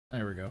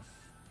There we go.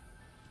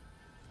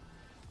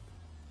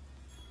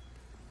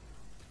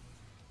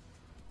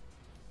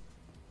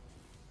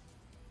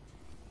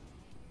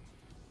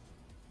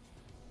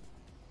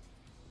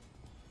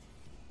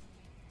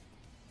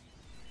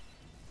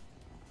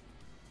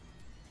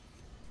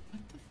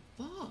 What the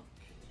fuck?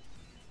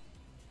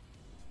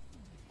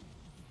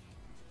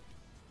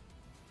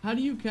 How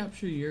do you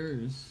capture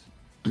yours?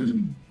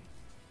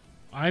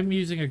 I'm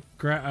using a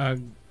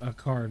card,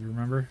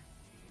 remember?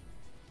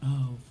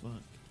 Oh,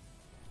 fuck.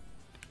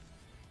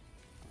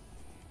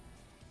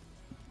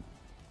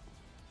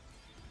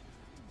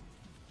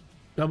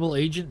 Double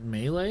agent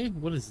melee?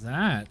 What is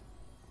that?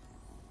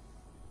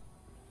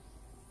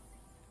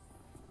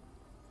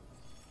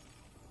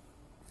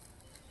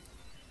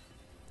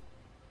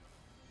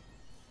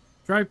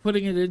 Try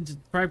putting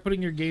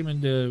your game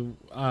into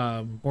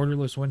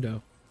borderless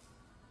window.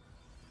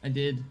 I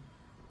did.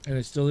 And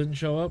it still didn't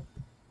show up?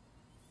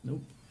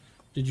 Nope.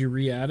 Did you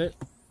re-add it?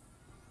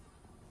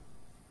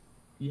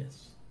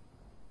 Yes.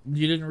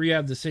 You didn't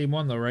re-add the same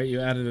one though, right?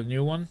 You added a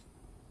new one?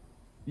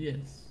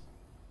 Yes.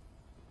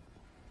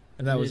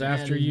 And that was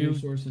after you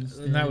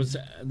and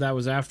that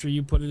was after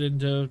you put it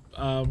into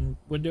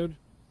windowed?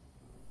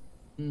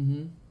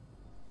 Mm-hmm.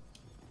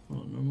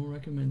 Well, normal,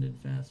 recommended,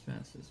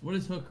 fastest. What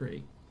is hook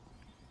rate?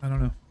 I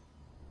don't know.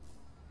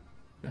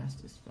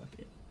 Fastest, fuck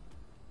it.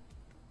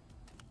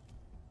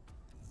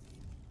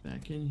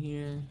 Back in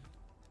here.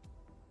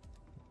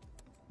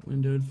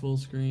 Windowed full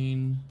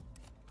screen.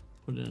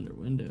 Put it under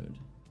windowed.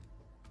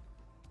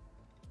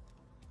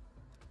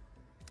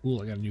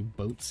 Cool, I got a new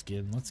boat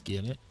skin. Let's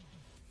get it.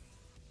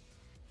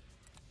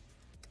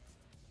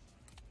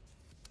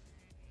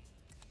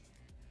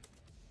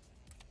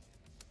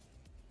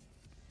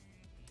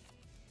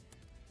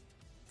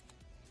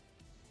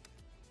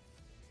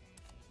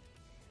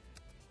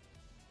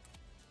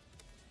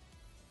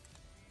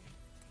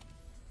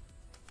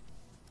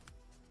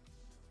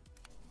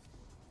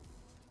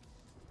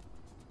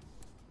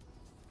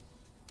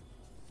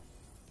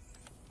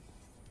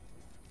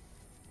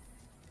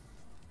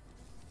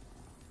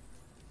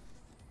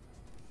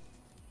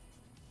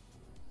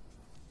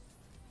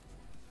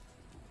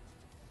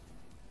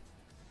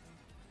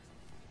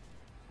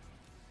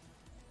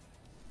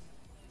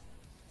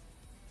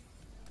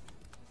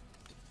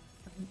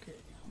 Okay.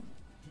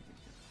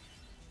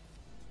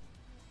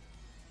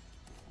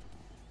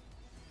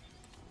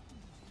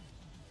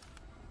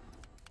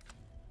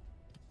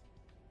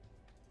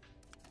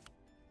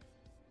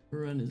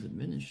 Run as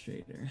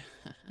administrator.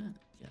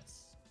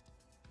 Yes.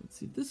 Let's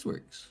see if this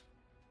works.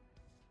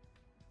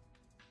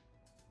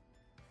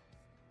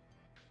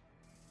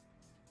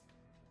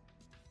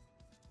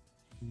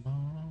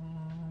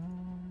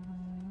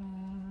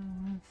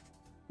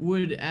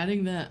 Would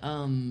adding that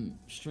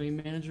stream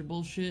manager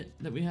bullshit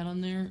that we had on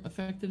there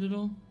affect it at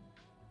all?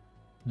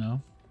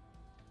 No.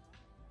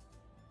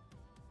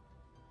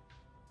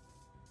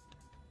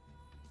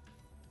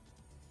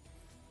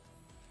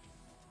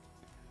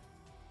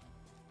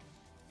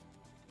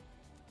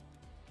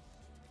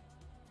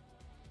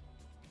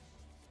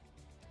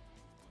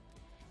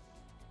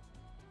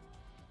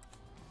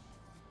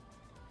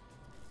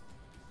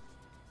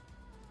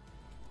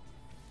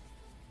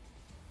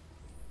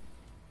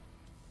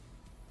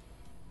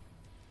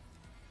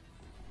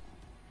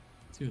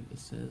 Let's see what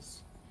this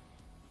says.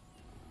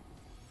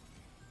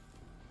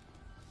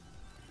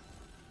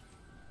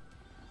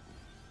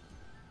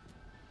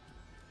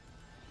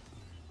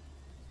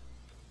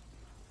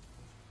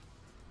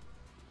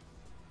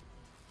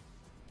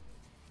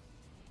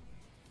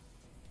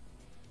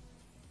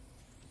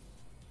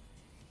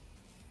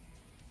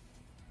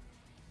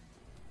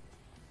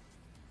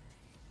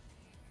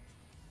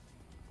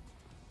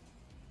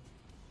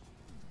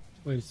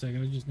 Wait a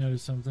second, I just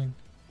noticed something.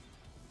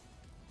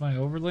 My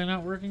overlay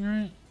not working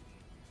right?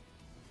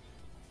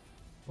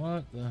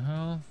 What the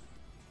hell?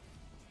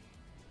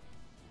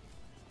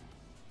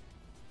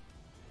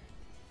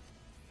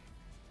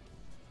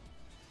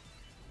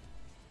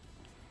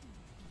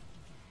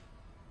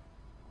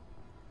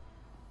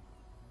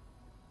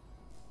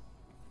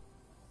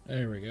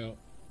 There we go.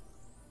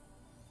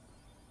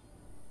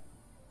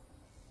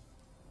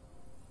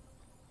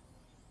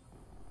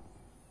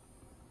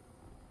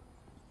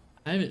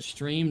 I haven't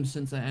streamed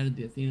since I added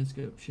the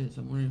Athenoscope shit,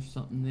 so I'm wondering if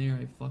something there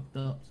I fucked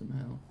up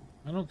somehow.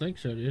 I don't think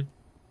so, dude.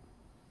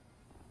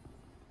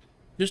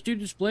 Just do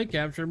display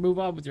capture and move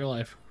on with your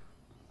life.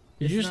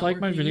 Did you just like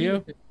my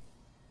video?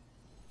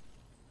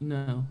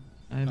 No,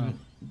 I haven't.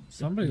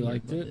 Somebody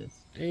liked it.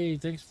 Hey,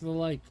 thanks for the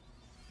like.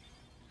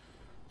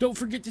 Don't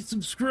forget to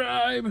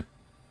subscribe.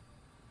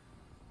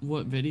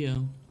 What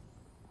video?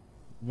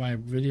 My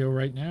video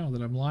right now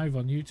that I'm live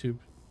on YouTube.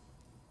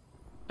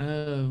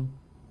 Oh.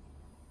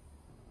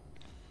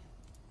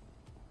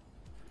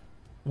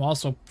 I'm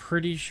also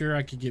pretty sure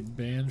I could get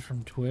banned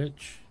from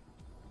Twitch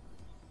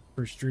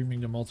for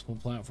streaming to multiple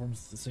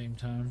platforms at the same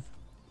time.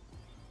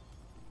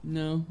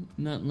 No,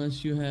 not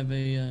unless you have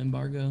a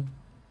embargo.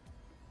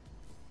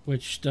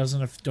 Which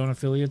don't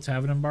affiliates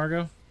have an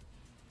embargo?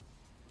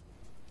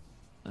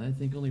 I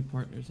think only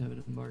partners have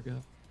an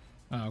embargo.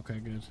 Oh, okay,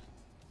 good.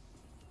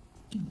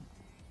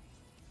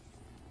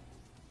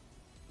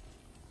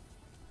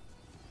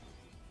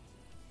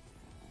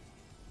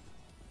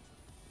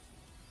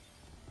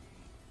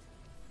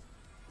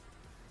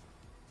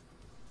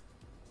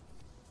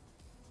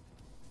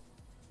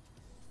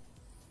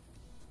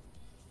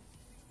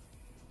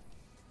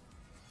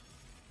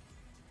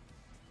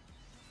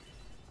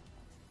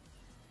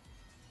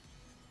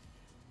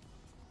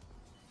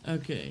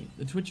 Okay,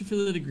 the Twitch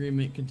affiliate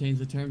agreement contains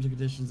the terms and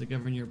conditions that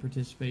govern your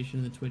participation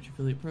in the Twitch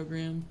affiliate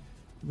program.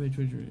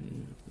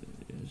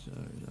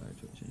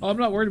 Oh, I'm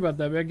not worried about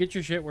that, man. Get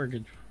your shit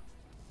working.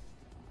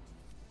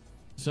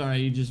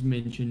 Sorry, you just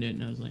mentioned it,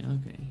 and I was like,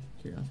 okay,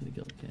 curiosity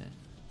killed a cat.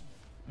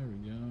 There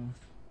we go.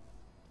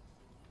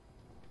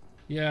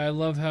 Yeah, I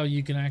love how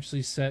you can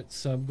actually set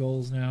sub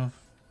goals now.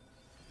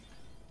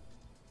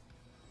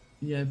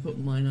 Yeah, I put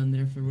mine on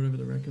there for whatever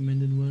the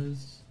recommended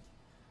was.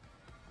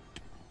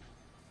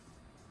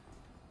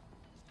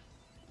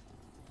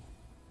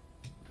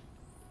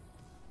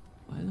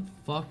 Why the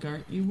fuck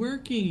aren't you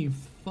working, you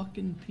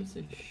fucking piece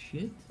of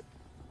shit?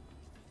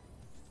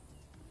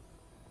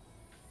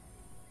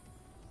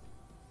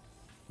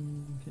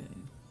 Okay.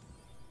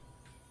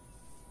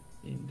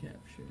 Game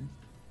capture.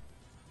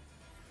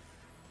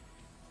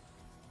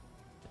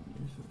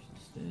 Resource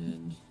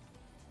instead.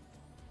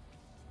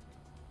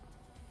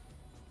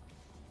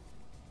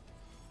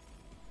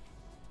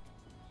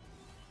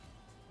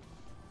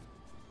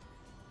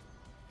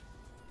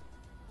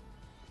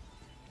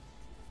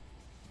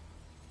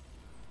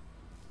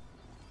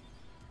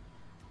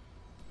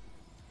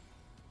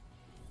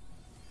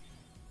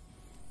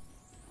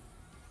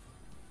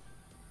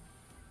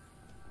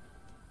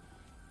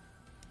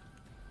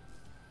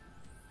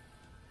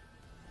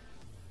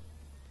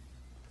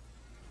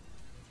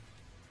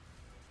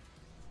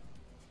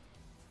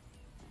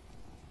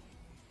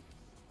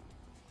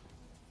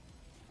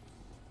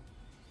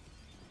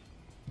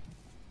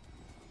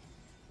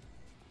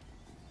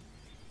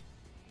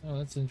 Oh,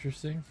 that's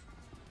interesting.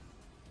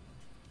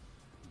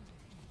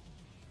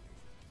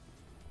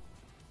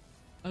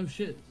 Oh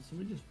shit, did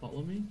somebody just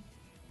follow me?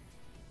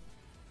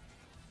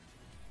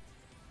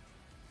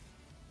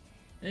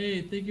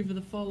 Hey, thank you for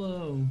the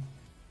follow.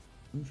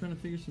 I'm trying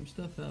to figure some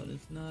stuff out.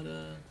 It's not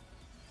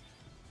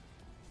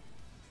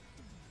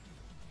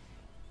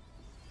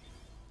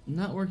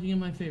working in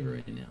my favor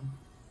right now.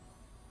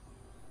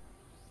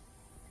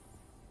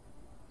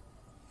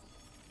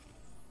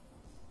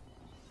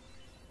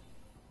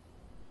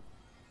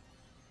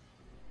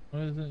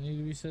 What does it need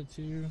to be set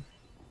to?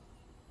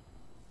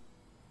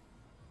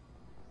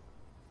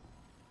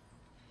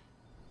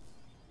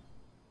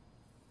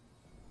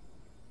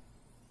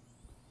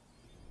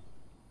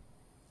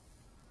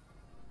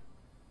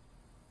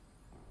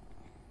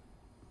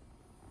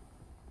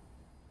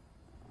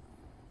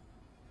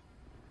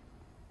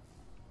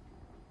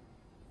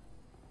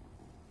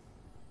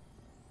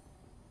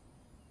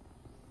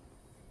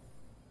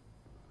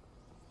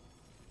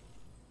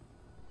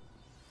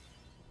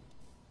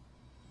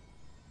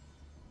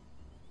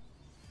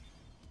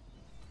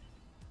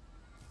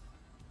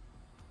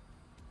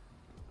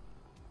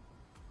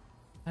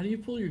 How do you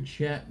pull your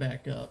chat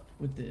back up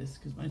with this?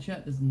 Because my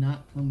chat does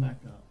not come back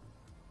up.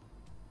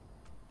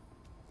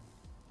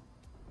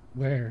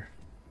 Where?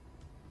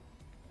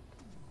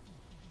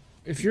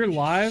 If you're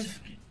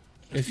live,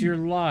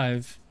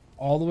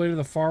 all the way to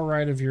the far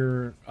right of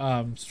your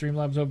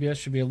Streamlabs OBS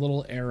should be a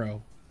little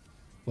arrow,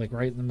 like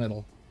right in the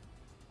middle.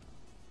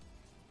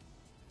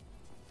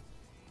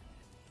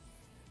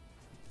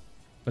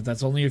 But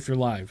that's only if you're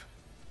live.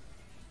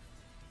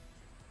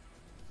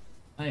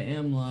 I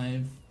am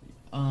live.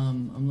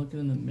 I'm looking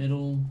in the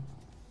middle.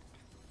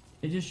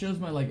 It just shows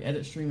my like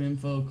edit stream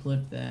info,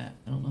 clip that.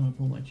 I don't know how to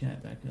pull my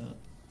chat back up.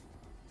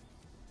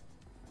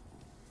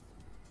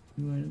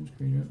 New items,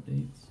 creator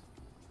updates.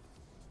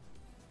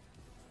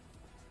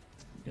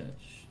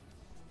 Gosh.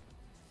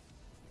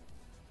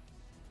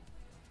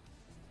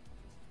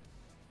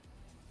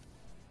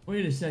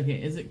 Wait a second.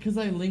 Is it because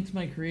I linked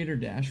my creator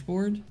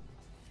dashboard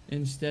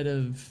instead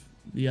of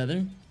the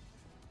other?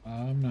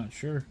 I'm not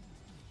sure.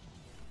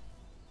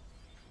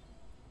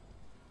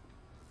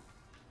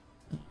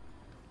 Go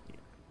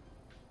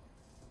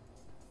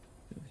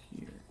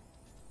here.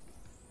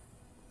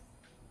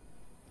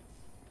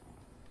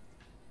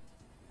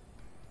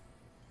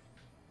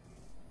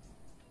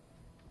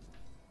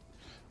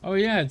 Oh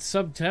yeah, it's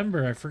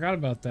September. I forgot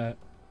about that.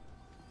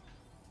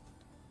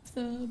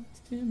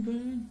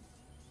 September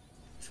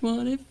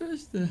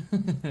 21st.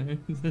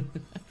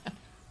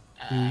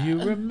 Do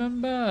you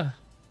remember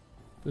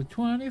the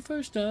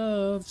 21st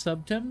of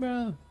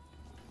September?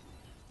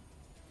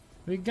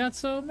 We got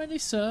so many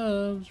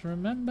subs,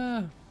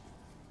 remember?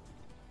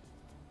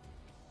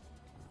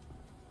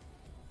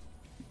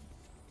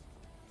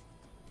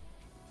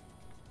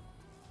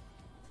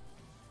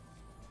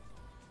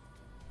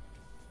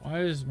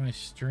 Why is my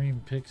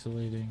stream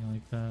pixelating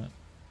like that?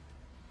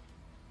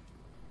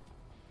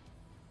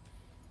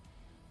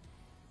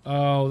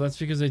 Oh, that's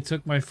because they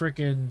took my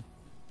frickin'...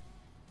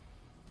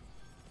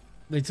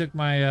 They took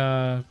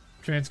my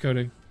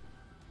transcoding.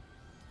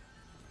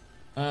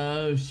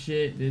 Oh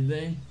shit, did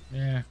they?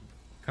 Yeah,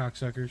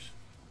 cocksuckers.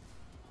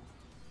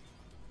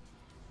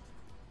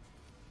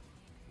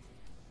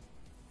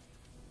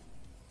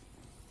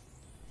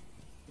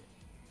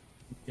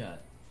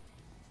 Got.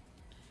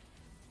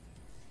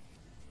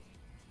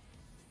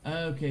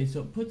 Okay,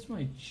 so it puts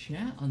my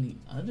chat on the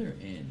other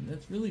end.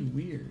 That's really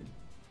weird.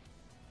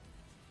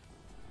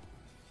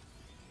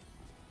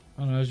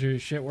 I don't know, is your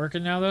shit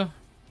working now though?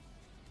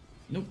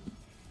 Nope.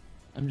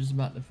 I'm just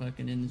about to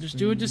fucking end the Just stream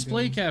do a and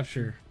display go.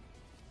 capture.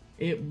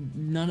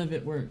 None of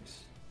it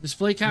works.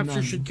 Display capture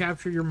None. should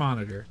capture your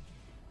monitor.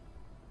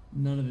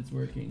 None of it's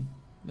working.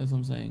 That's what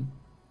I'm saying.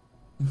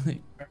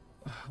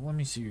 Let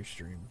me see your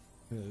stream,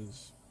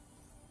 because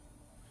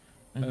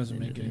That doesn't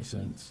make any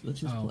sense.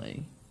 Let's just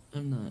play.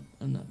 I'm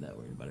not that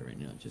worried about it right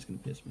now. It's just gonna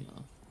piss me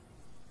off.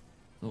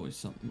 There's always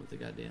something with the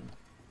goddamn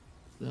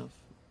stuff.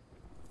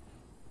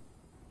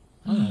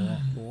 I don't know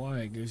why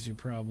it gives you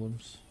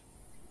problems.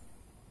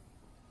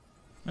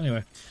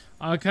 Anyway,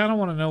 I kind of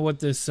want to know what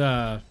this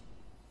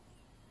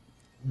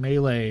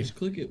melee Just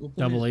click it. We'll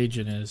play double it.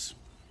 agent is.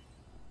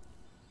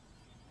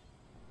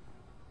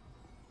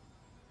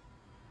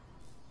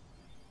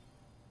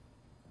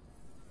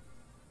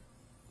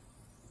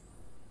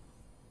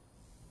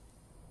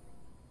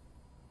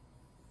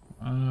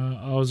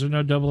 Oh, is there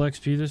no double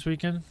XP this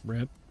weekend?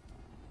 Rip.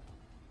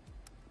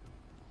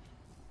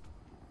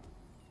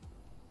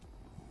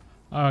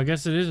 Oh, I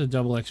guess it is a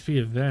double XP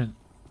event.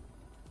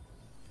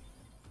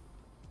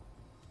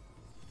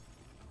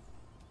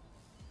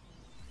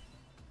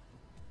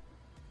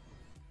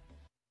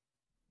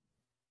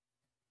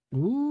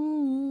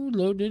 Ooh,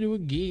 load into a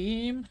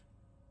game.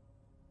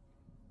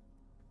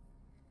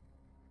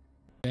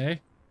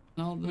 Okay.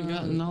 We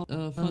got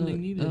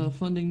funding needed.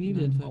 Funding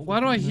needed. Why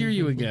do I hear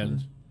you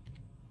again?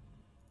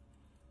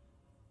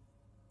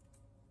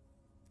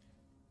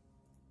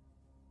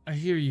 I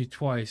hear you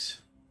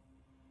twice.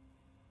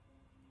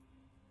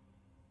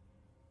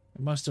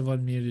 I must have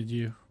unmuted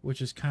you,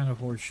 which is kind of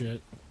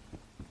horseshit.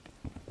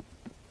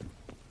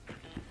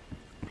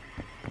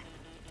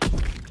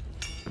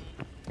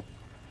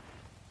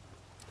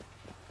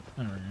 There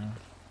we go.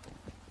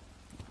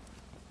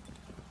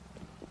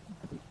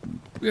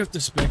 We have to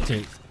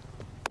spectate.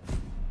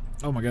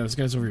 Oh my god, this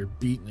guy's over here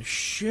beating the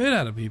shit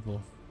out of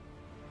people.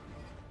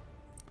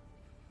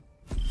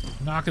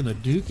 Knocking the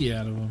dookie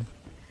out of him.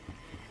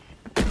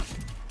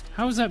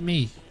 How is that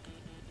me?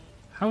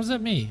 How is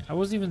that me? I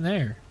wasn't even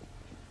there.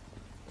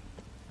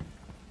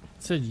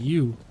 It said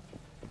you.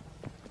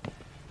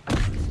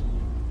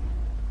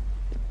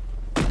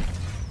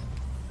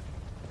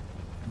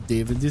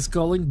 David is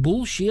calling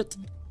bullshit.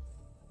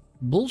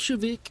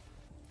 Bolshevik.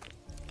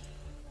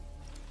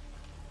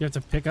 You have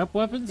to pick up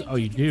weapons? Oh,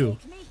 you do.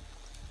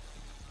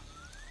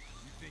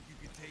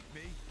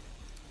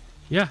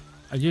 Yeah,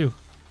 I do.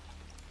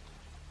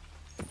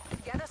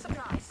 Gather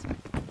supplies.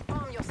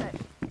 Arm yourself.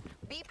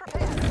 Be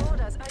prepared.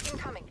 Orders are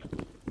incoming.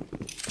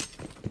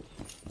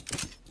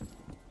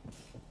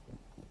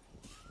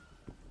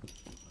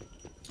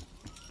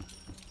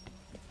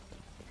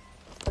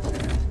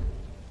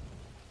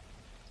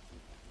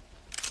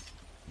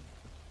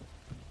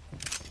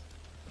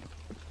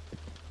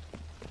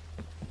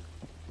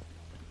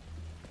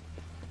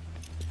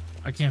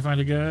 I can't find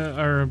a gun,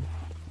 or...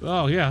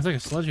 Oh, yeah, I think a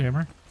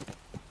sledgehammer.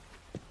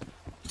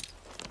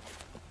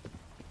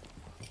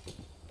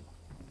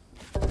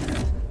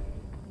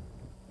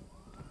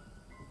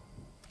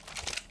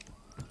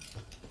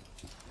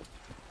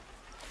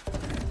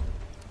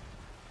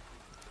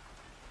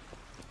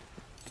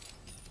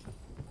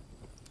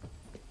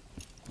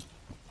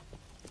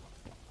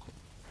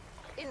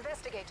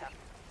 Investigator.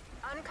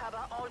 Uncover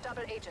all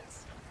double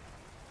agents.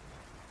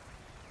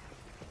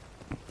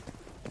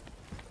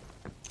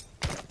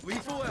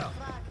 Lethal out.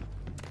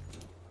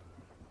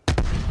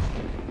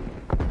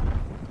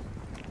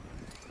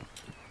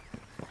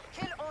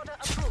 Kill order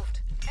approved.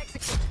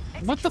 Execute.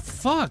 What the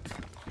fuck?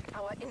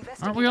 Our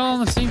Aren't we all on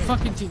the same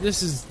fucking team?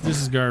 This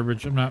is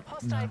garbage. I'm not...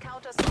 Hostile No.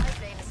 counter spy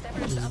plane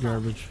established This is above.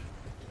 garbage.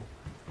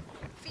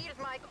 Field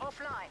mic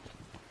offline.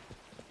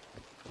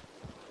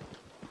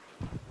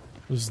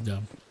 This is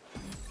dumb.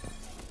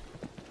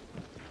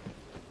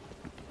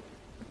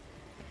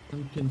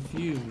 I'm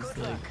confused. Good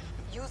Like, work.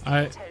 Use the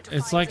I... intel to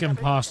It's find like the double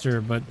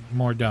imposter, but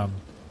more dumb.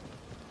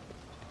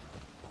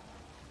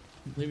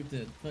 leave it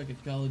to fucking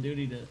Call of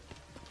Duty to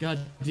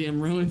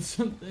goddamn ruin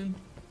something.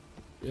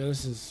 Yeah,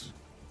 this is...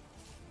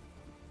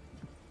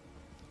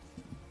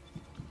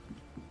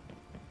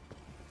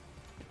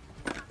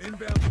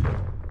 Inbound.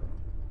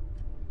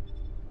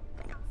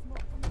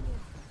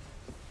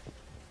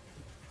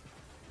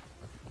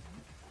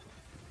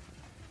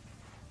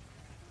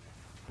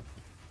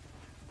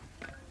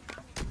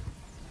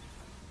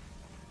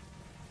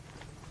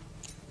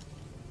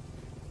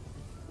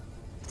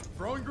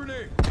 Throwing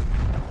grenade.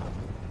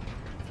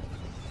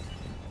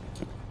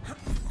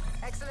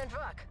 Excellent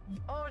work.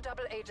 All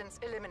double agents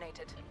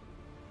eliminated.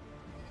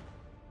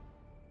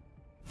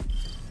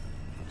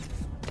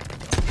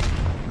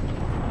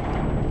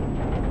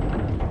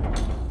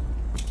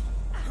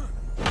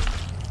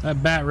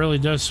 That bat really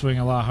does swing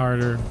a lot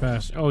harder and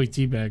fast. Oh, he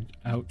teabagged.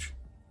 Ouch.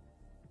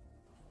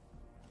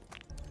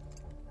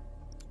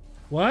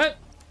 What?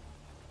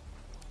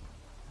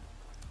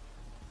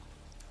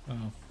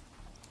 Oh.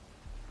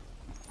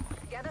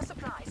 Gather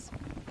supplies.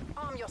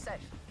 Arm yourself.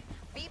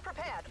 Be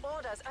prepared.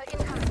 Orders are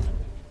incoming.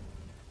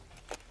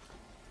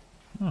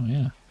 Oh,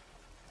 yeah.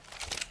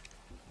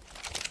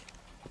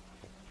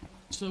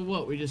 So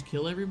what? We just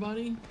kill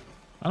everybody?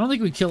 I don't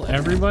think we kill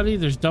everybody.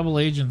 There's double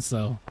agents,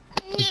 though.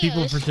 The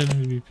people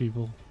pretending to be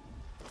people.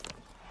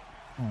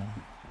 Oh.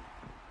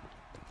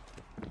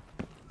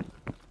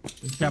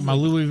 Got my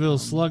Louisville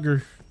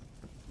Slugger.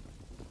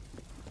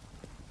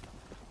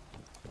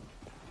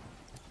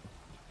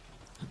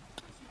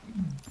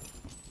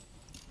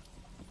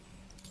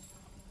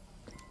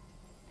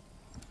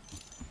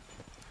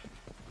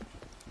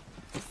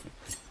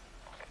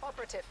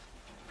 Operative.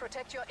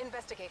 Protect your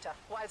investigator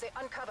while they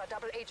uncover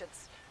double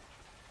agents.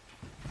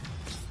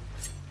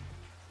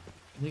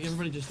 I think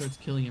everybody just starts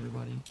killing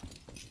everybody.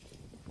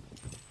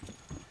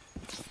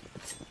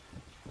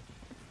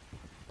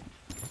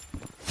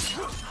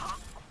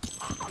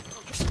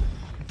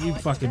 You Our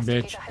fucking bitch.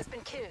 investigator has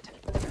been killed.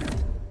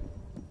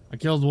 I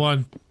killed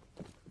one.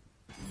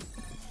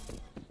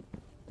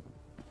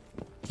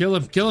 Kill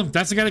him, kill him.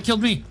 That's the guy that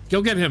killed me.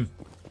 Go get him.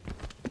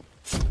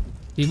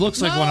 He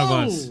looks like one of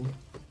us.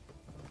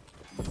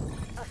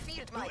 A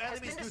field mic has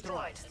been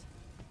destroyed.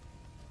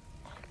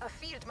 A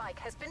field mic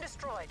has been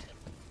destroyed.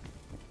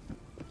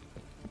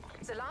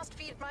 The last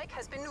field mic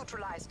has been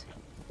neutralized.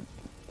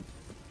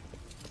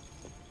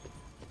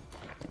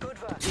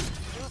 Good work.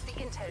 Use the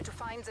intel to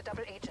find the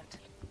double agent.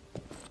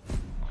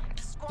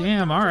 Squad Damn,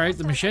 down to alright.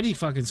 The hostile machete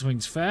action. fucking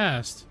swings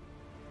fast.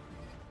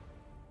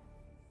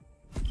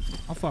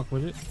 I'll fuck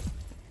with it.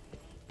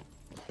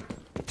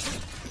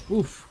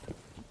 Oof.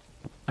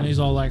 And he's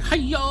all like,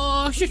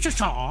 hiya, sha sha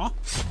sha.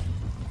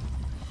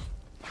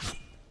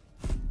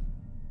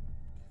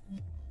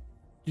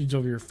 Dude's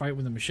over here fighting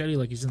with a machete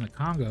like he's in the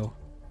Congo.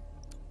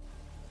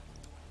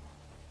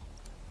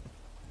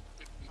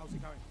 How's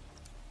it going?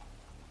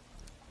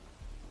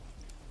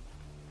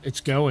 It's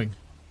going.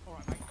 All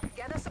right, mate.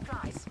 Gather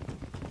supplies.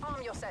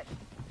 Arm yourself.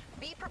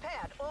 Be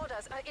prepared.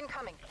 Orders are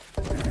incoming.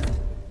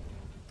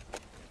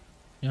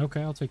 Yeah,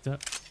 okay, I'll take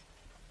that.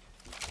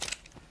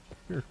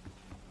 Here.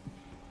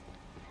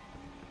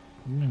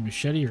 You mean a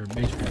machete or a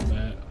baseball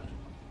bat?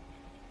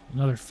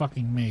 Another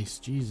fucking mace,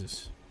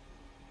 Jesus.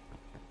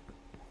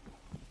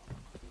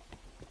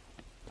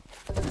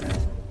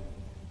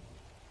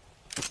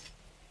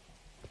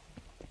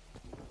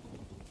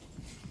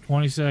 I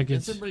 20 guess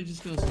seconds. everybody's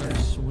just gonna start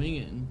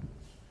swinging.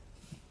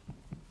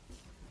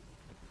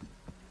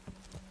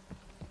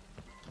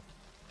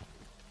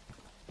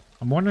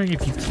 I'm wondering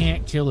if you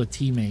can't kill a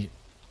teammate.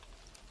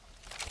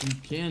 You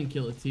can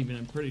kill a teammate,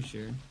 I'm pretty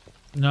sure.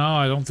 No,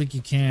 I don't think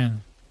you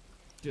can.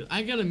 Dude,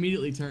 I got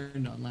immediately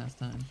turned on last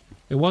time.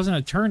 It wasn't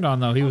a turned on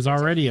though. He was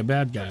already a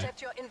bad guy.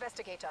 Protect your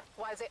investigator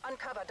while they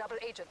uncover double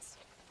agents.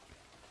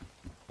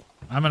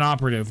 I'm an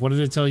operative. What did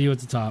it tell you at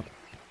the top?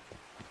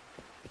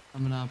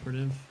 I'm an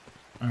operative.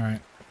 All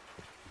right.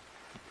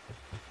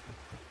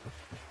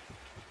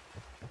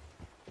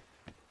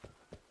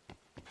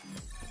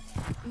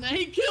 Now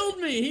he killed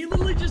me! He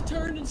literally just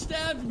turned and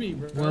stabbed me,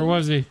 bro. Where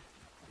was he?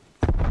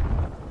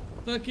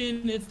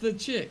 Fucking, it's the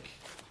chick.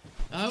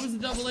 I was a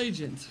double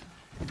agent.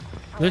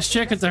 This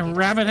chick at the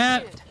rabbit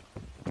hat?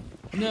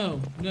 No,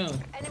 no.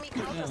 Enemy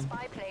counter No.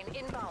 spy plane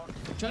inbound.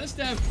 Try to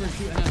stab for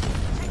 2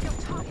 half. Check your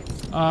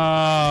targets.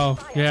 Oh,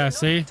 Fire yeah, will not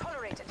see? be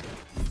tolerated.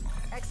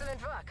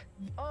 Excellent work.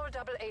 All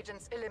double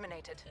agents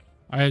eliminated.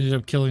 I ended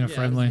up killing a Yeah, I was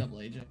friendly.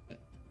 double agent.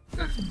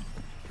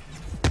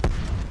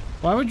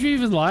 Why would you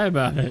even lie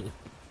about it?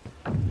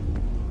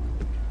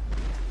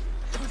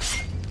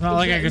 Not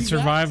like I Yeah, could you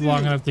survive got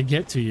long to. enough to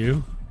get to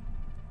you.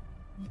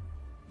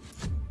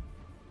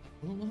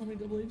 I don't know how many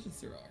double agents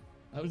there are.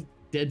 I was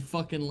dead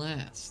fucking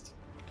last.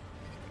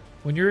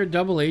 When you're a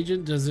double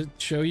agent, does it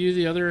show you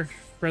the other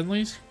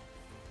friendlies?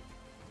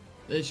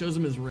 It shows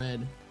them as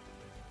red.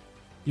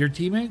 Your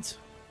teammates?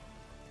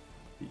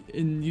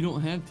 And you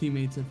don't have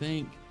teammates, I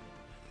think.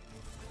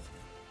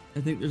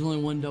 I think there's only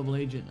one double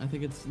agent. I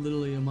think it's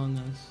literally Among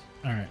Us.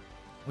 All right,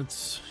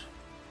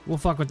 we'll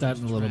fuck with that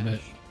in a little bit.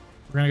 Trash.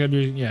 We're gonna go do.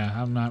 Yeah,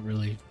 I'm not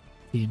really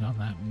keen on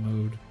that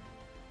mode.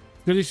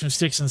 Go do some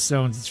sticks and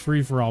stones. It's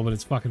free for all, but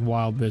it's fucking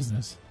wild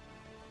business.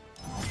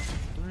 Oh,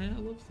 yeah, I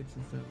love sticks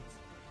and stones.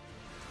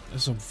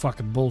 There's some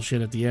fucking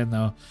bullshit at the end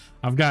though.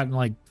 I've gotten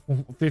like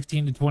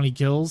 15 to 20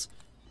 kills,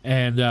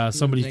 and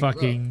somebody bankrupt.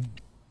 fucking,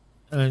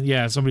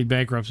 yeah, somebody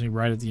bankrupts me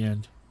right at the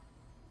end.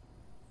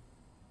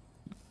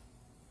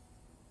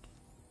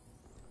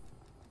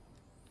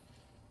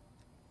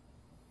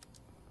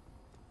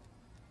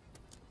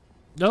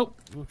 Nope,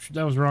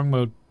 that was wrong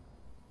mode.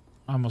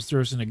 Almost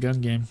threw us in a gun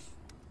game.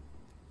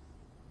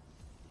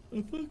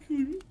 I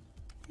fucking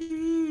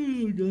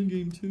gun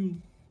game too.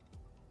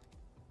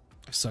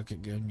 I suck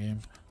at gun game.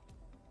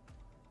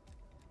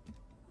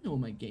 No,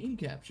 my game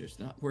capture's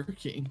not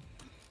working.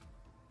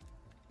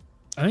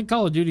 I think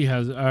Call of Duty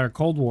has, or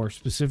Cold War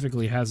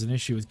specifically has an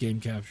issue with game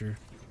capture.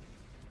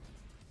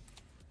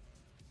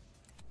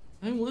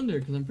 I wonder,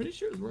 because I'm pretty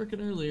sure it was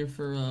working earlier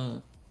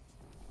for,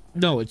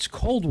 No, it's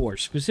Cold War,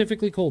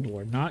 specifically Cold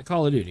War, not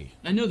Call of Duty.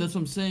 I know, that's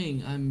what I'm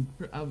saying.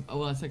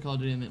 Well, I said Call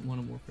of Duty, I meant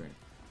Modern Warfare.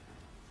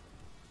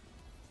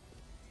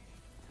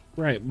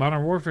 Right,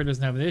 Modern Warfare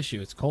doesn't have an issue,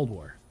 it's Cold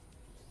War.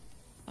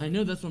 I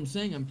know, that's what I'm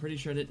saying. I'm pretty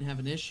sure I didn't have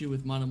an issue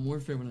with Modern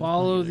Warfare when I was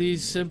Follow playing it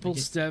these earlier. simple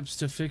steps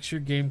to fix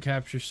your game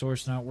capture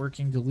source not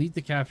working. Delete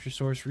the capture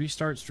source,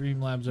 restart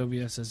Streamlabs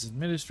OBS as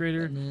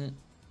administrator,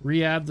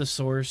 re-add the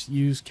source,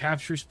 use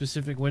capture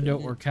specific window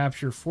or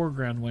capture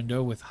foreground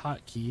window with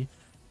hotkey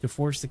to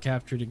force the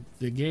capture to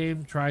the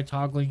game. Try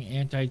toggling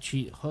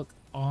anti-cheat hook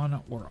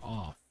on or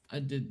off. I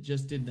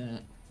just did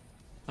that.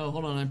 Oh,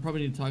 hold on. I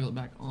probably need to toggle it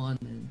back on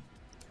then.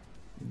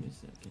 Give me a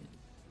second.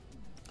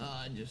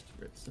 I just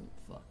ripped some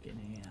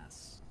fucking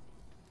ass.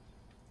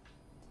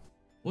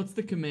 What's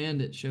the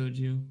command it showed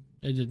you?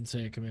 It didn't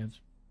say a command.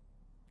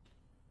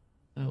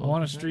 Oh, I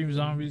want to stream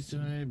zombies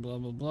today, blah,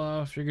 blah,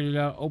 blah. Figured it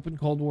out. Open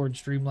Cold War and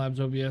Streamlabs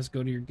OBS.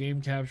 Go to your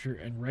game capture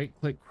and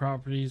right-click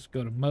properties.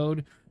 Go to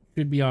mode.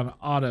 Should be on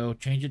auto.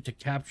 Change it to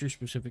capture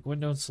specific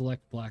window and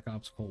select Black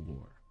Ops Cold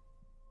War.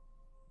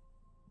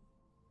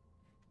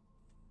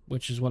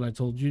 Which is what I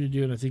told you to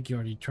do, and I think you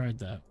already tried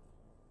that.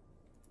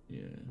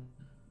 Yeah.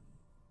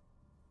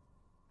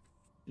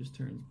 Just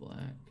turns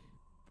black.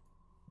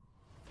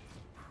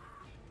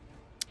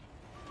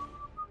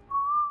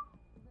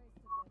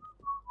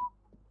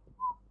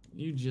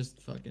 You just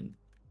fucking...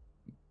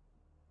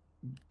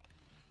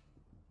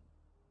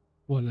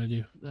 What did I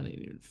do? That ain't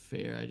even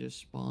fair. I just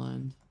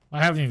spawned.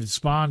 I haven't even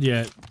spawned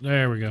yet.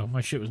 There we go.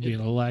 My shit was being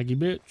a laggy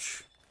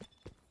bitch.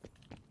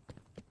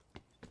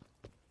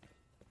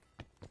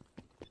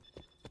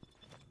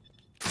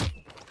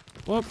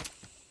 Whoop.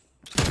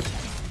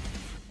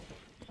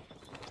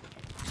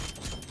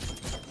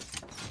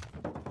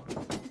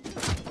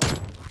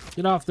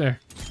 Get off there.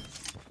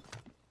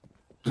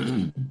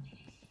 Okay,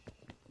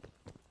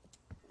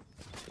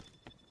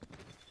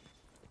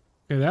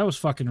 that was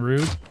fucking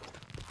rude.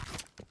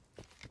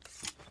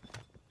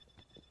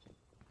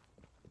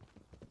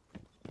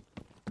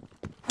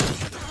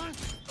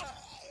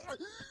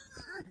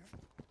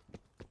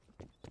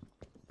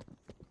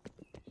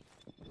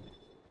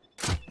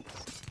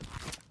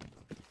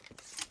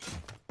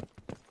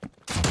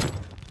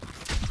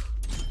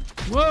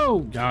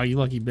 Whoa! Oh, you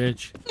lucky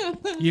bitch.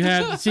 You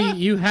had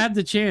you had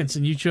the chance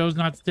and you chose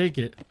not to take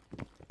it.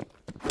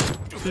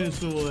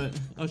 So what?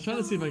 I was trying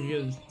to see if I could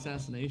get an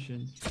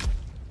assassination.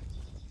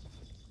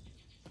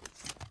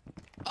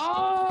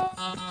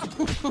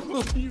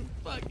 Oh! You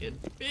fucking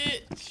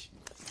bitch!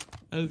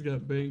 I just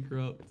got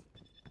bankrupt.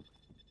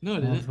 No, I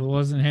Well, didn't. if it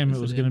wasn't him, Yes,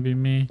 it was I gonna did. be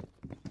me.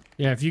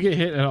 Yeah, if you get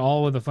hit at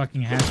all with a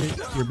fucking hatchet,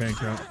 you're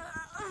bankrupt.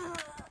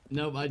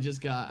 Nope, I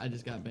just got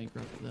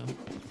bankrupted though.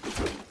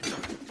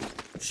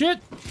 Shit!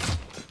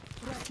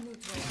 You, I just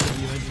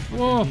fucking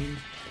Whoa. beamed.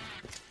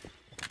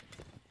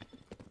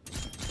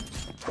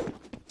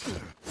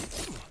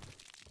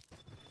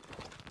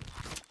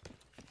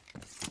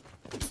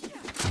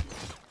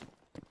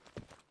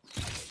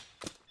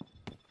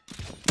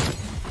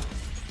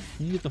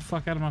 Can you get the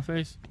fuck out of my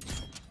face?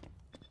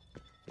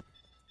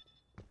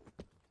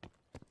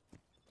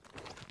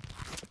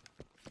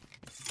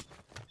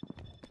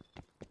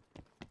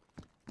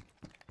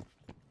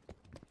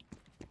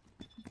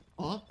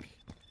 Fuck.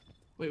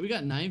 Wait, we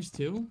got knives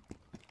too?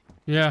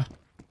 Yeah.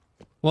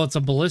 Well, it's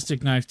a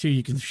ballistic knife too.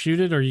 You can shoot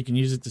it or you can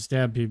use it to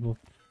stab people.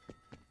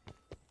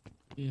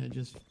 Yeah, I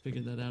just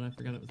figured that out. I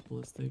forgot it was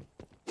ballistic.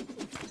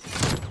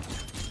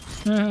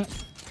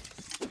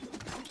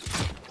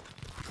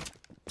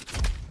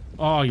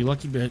 Oh, you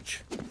lucky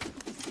bitch.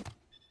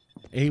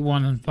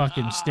 A1 and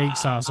fucking steak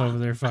sauce over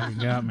there fucking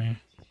got me.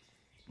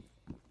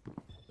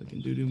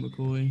 Fucking doo-doo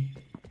McCoy.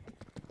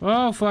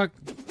 Oh, fuck.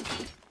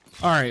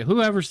 Alright,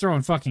 whoever's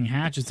throwing fucking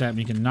hatchets at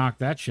me can knock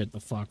that shit the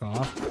fuck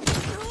off.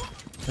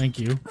 Thank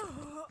you.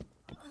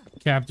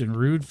 Captain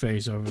Rude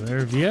Face over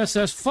there.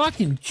 VSS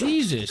fucking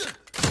Jesus.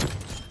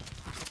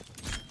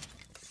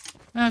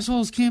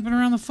 Assholes camping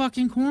around the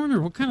fucking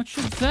corner. What kind of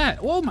shit is that?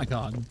 Oh my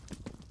god.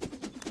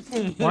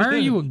 Why are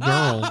you a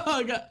girl?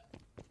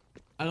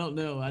 I don't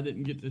know. I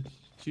didn't get to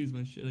choose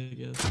my shit, I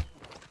guess.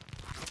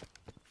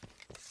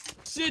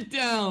 Sit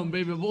down,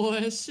 baby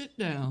boy. Sit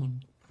down.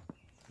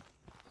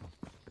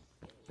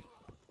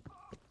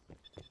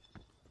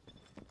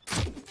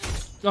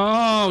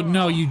 Oh,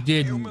 no, you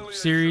didn't.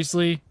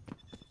 Seriously?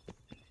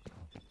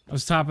 I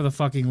was top of the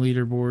fucking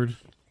leaderboard.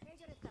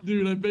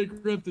 Dude, I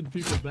bankrupted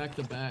people back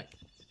to back.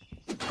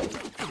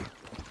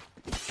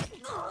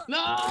 No!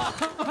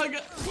 I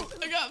got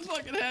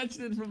fucking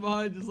hatcheted from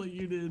behind just like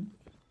you did.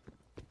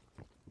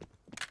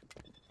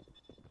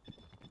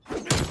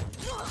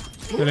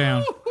 Go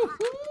down.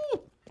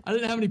 I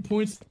didn't have any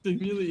points to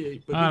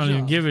humiliate, but I don't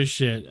even give a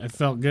shit. I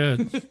felt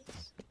good.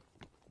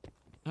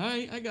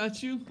 Alright, I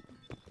got you.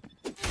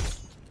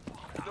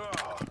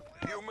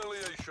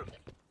 Humiliation.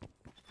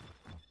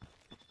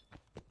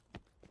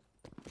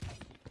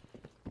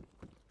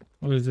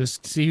 What is this?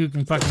 See who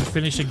can fucking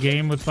finish a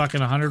game with fucking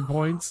 100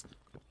 points?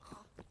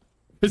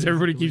 Because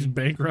everybody keeps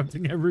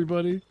bankrupting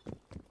everybody.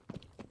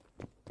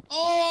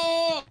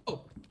 Oh!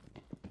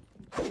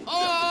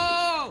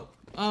 Oh!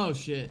 Oh,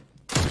 shit.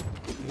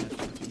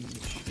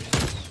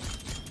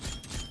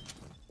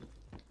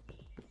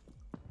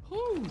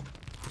 Whew.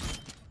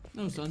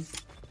 No, son.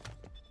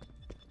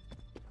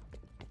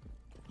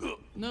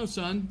 No,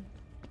 son.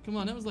 Come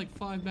on, that was like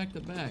 5 back to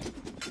back.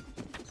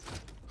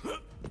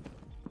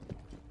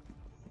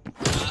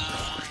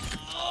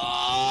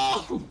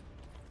 Oh!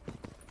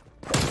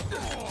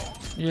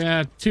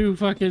 Yeah, 2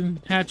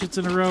 fucking hatchets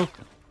in a row.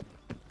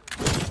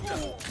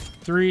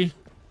 3.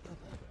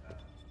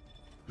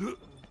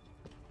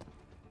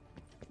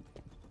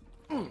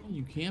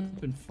 You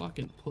camping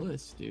fucking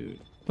puss, dude.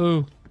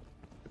 Who?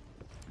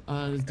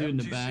 This dude in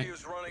the back.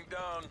 is running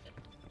down.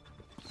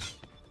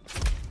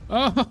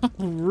 Oh,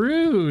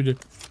 rude.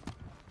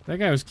 That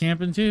guy was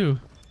camping too.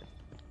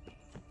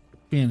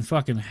 Being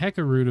fucking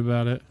hecka rude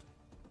about it.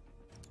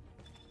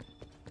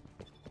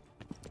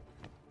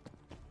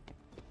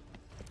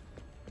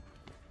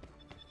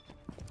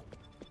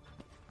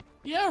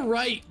 Yeah,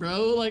 right,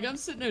 bro. Like, I'm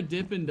sitting there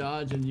dipping,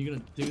 dodging. You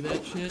gonna do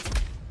that shit?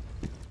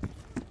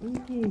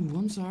 Ooh,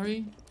 I'm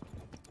sorry.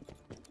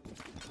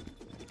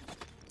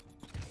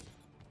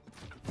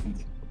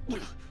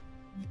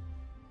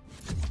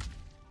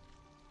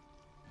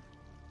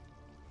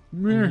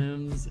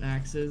 Limbs,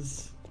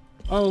 axes.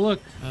 Oh, look.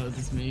 Oh, is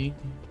this me?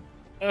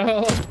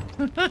 Oh.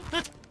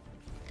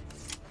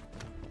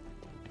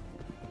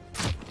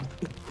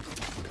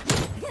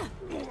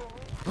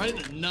 Right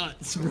in the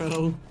nuts,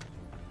 bro.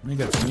 I think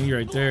that's me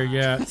right there,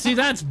 yeah. See,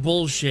 that's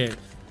bullshit.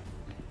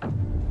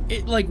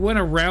 It, like, went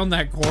around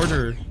that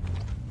corner.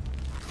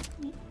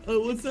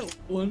 Oh, what's that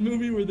one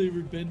movie where they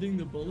were bending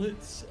the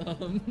bullets?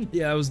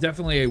 Yeah, it was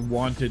definitely a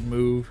wanted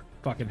move.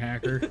 Fucking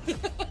hacker.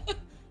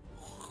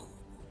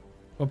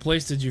 What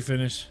place did you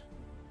finish?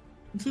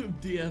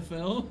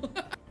 DFL?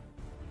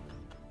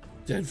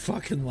 Dead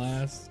fucking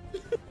last.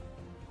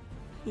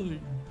 Like,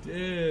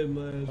 dead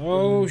last.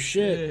 Oh, bro.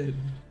 shit. Dead.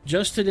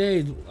 Just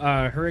today,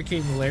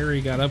 Hurricane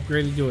Larry got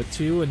upgraded to a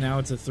 2, and now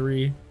it's a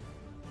 3.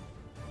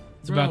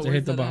 It's Bro, about to hit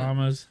where's the that at?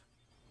 Bahamas.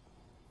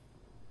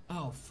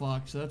 Oh,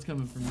 fuck. So that's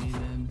coming from me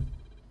then.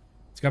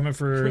 It's coming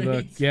for the...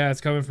 Great. Yeah, it's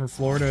coming for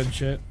Florida and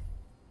shit.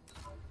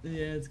 Yeah,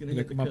 it's gonna They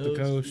hit come the up the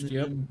coast, and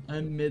yep.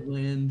 I'm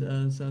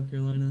Midland, South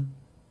Carolina.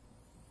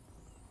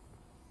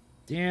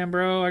 Damn,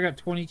 bro, I got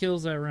 20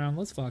 kills that round.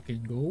 Let's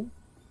fucking go.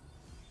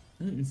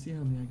 I didn't even see how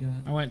many I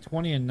got. I went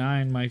 20 and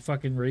 9. My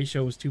fucking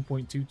ratio was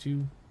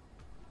 2.22.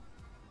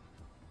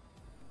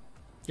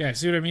 Yeah,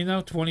 see what I mean,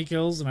 though? 20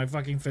 kills and I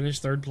fucking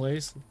finished 3rd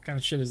place. What kind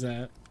of shit is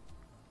that?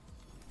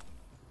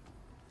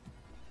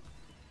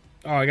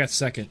 Oh, I got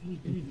 2nd.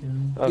 There you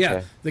go. Okay.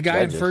 Yeah, the guy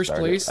That in just first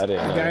started. place, I the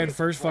didn't know. guy in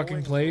first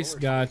fucking place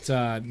got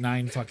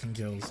 9 fucking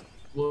kills.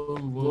 Whoa,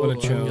 whoa, What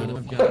a show.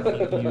 I've got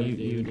to mute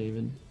you,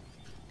 David.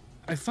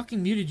 I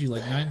fucking muted you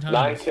like 9 times.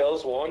 9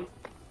 kills, 1.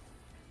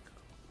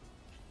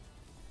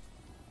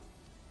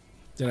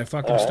 Did I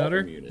fucking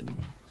stutter? Muted.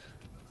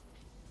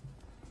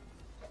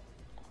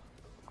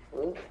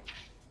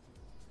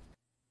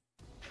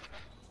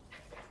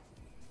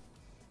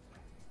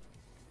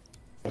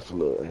 That's a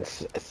little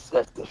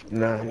excessive.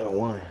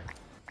 901.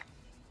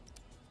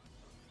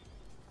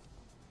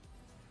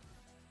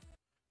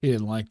 He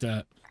didn't like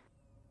that.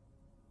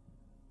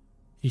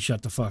 He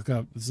shut the fuck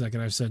up the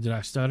second I said, did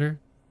I stutter?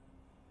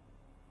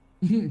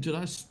 Did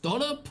I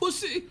stutter,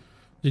 pussy?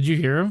 Did you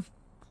hear him?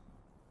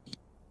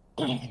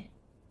 It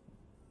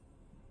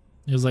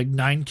was like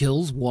 9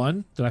 kills,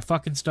 1. Did I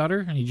fucking stutter?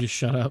 And he just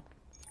shut up.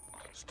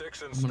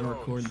 Sticks and I'm gonna stones.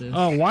 record this.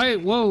 Oh, why?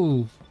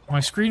 Whoa. My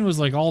screen was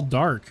like all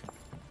dark.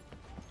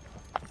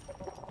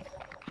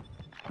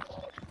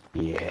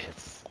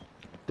 Yes.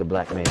 The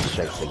black man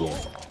strikes again.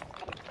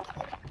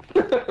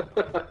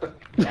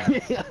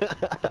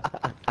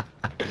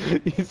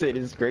 You said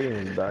his screen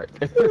was dark.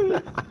 I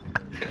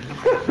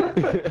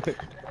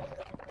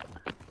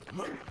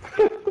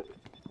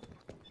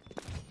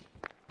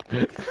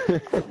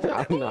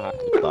don't know how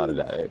I thought of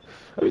that.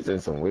 I be saying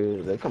some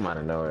weird. They come out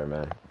of nowhere,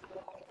 man.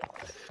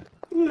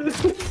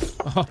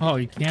 Oh,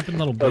 you camping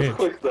little That was bitch.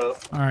 quick though.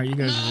 Alright, you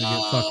guys are gonna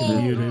get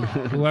fucking muted.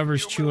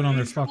 Whoever's chewing on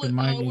their fucking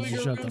mic needs to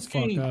shut the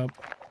fuck up.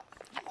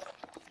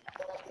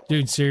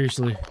 Dude,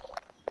 seriously.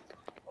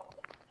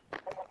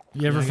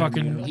 You ever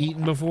fucking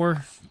eaten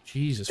before?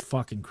 Jesus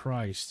fucking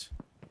Christ.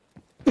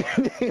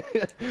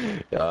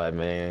 Oh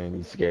man,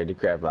 you scared the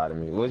crap out of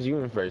me. Was you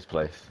in first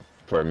place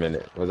for a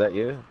minute? Was that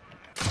you?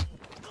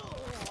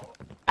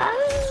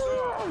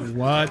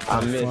 What the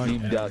I missed fuck? you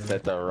ducked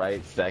at the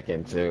right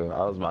second too.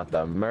 I was about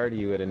to murder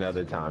you with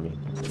another Tommy.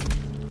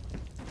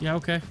 Yeah,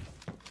 okay.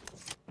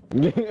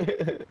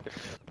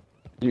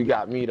 You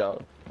got me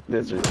though.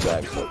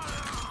 Disrespectful.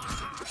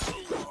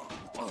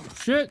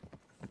 Shit.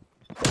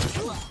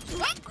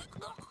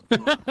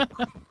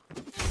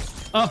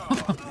 Oh.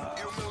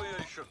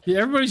 Humiliation. Yeah,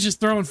 everybody's just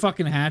throwing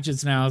fucking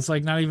hatchets now. It's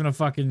like not even a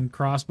fucking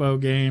crossbow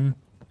game.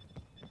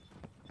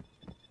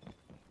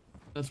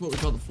 That's what we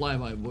call the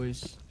flyby,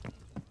 boys.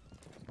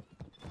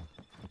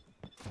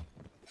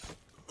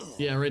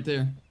 Yeah, right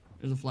there.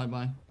 There's a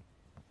flyby.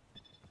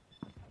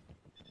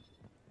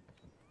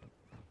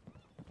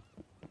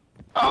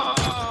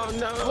 Oh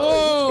no!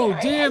 Oh,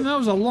 damn, that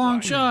was a long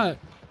shot.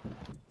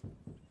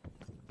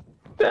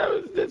 That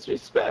was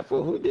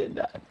disrespectful. Who did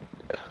that?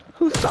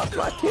 Who stopped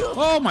my kill?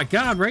 Oh my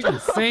god, right in the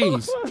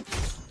face.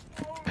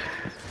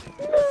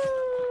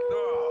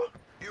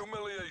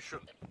 Humiliation.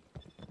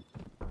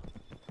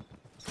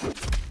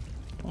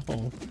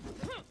 Oh.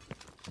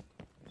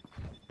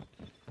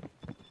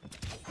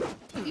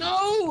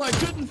 No, I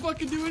couldn't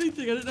fucking do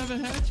anything. I didn't have a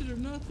hatchet or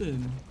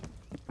nothing.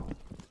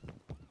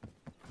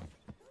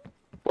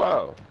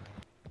 Whoa.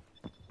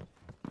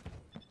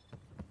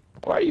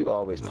 Why are you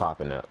always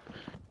popping up?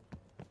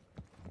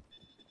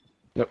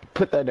 No,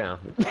 put that down.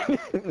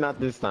 Not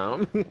this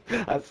time.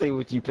 I see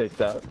what you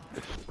picked up.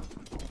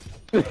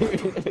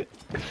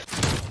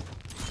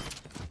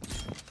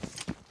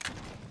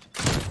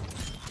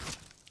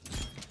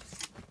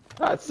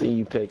 I see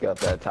you pick up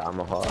that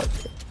tomahawk.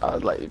 I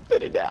was like,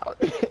 put it down.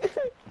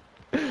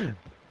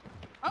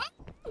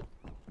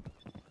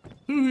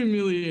 Who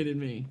humiliated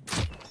me?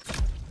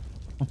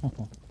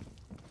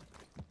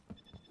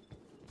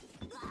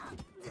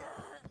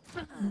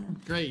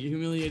 Great, you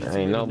humiliated me. Ain't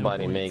with no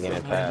nobody points. making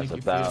it How'd past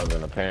make you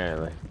 1,000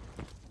 apparently.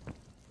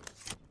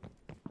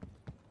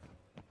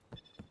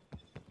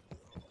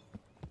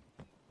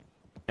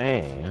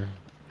 Man,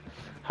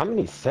 how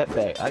many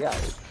setbacks? I got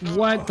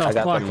What the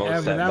fuck the most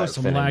ever? That was setbacks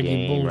some in the laggy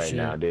game bullshit. right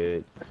now,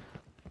 dude.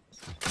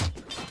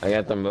 I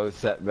got the most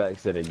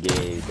setbacks in the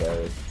game,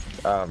 guys.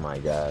 Oh my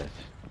gosh.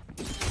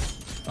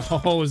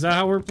 Oh, is that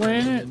how we're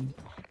playing it?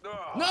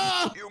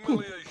 No!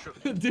 Humiliation.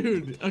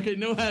 Dude, okay,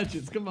 no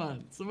hatchets. Come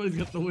on. Somebody's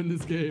got to win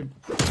this game.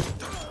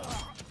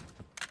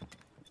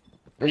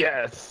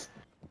 Yes.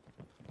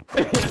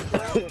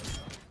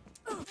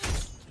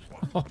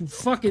 Oh,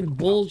 fucking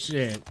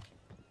bullshit.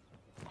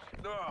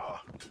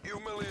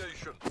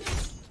 Humiliation.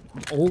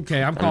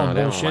 Okay, I'm calling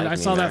they don't bullshit. like I me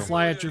saw that now.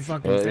 fly at your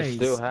fucking Well, it's face.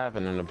 still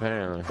happening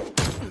apparently.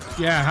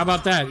 Yeah, how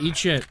about that? Eat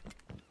shit.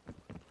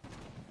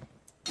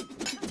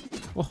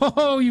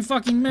 Oh, you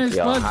fucking missed,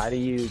 Yo, bud. how do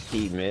you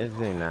keep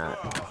missing that?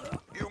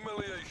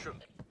 Humiliation.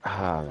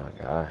 Oh my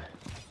god.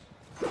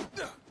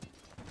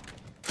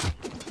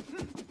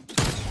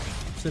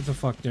 Sit the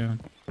fuck down.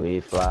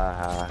 We fly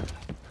high,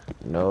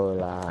 no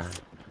lie.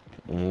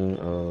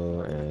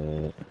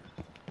 N-O-N.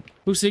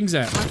 Who sings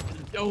that?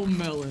 Yo,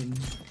 Melon.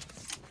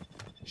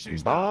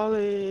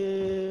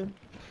 Ballin'.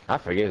 I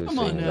forget who Come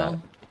on sings now. that.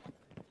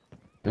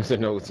 It's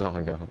an old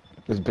song though.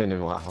 It's been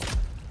a while.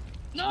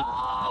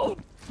 No!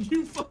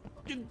 You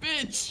fucking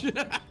bitch!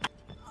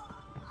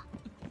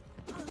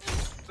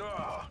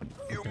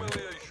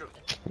 Humiliation.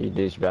 You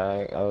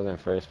douchebag. I was in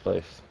first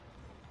place.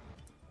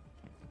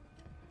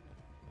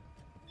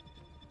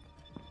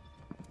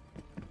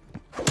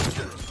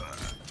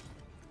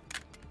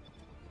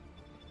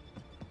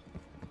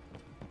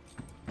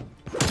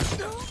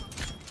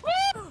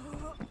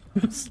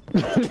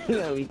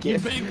 No, we You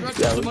can't. bankrupted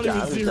Yeah, somebody I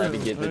with was zero, trying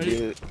to get the right?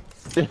 dude.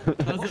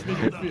 How's that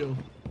make you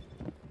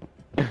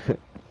feel?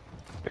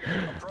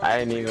 I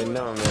didn't even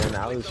know, man.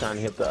 I was trying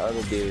to hit the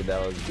other dude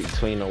that was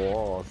between the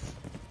walls.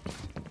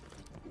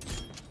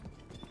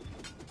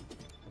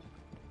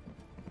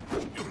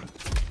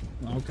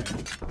 Okay.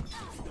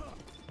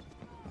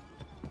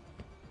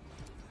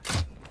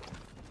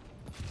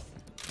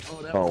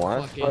 Oh, that Oh, was why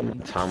the fucking...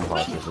 fuck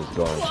Tomahawk is just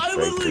going I straight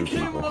literally through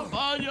came people? up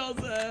on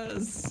y'all's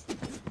ass!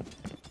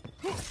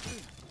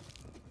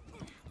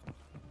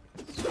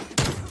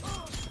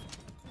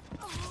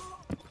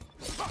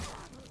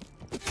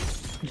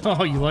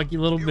 Oh, you lucky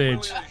little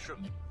bitch.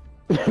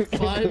 Humiliation.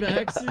 5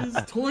 axes?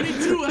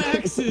 22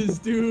 axes,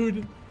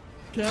 dude!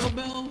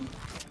 Cowbell?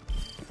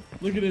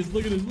 Look at this,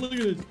 look at this, look at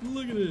this,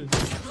 look at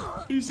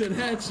this. He said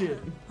hatchet.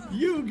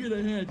 You get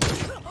a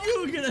hatchet.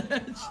 You get a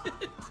hatchet.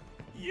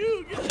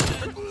 You get a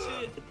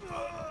hatchet.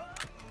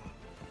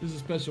 There's a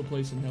special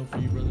place in hell for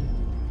you,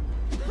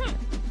 brother.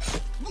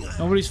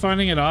 Nobody's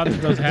finding it odd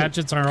that those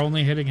hatchets are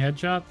only hitting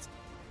headshots?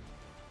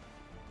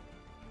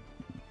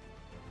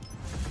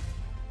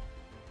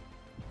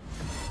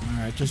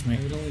 Alright, just me.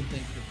 I would only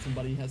think that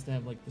somebody has to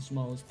have like the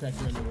smallest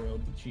pecker in the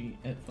world to cheat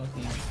at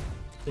fucking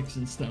sticks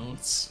and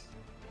stones.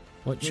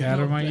 What Look chat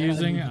how am I bad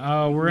using? we-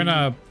 We're in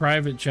a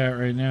private chat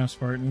right now,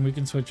 Spartan. We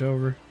can switch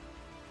over.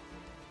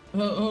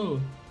 Oh,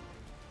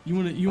 you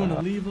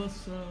wanna leave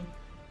us?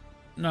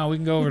 No, we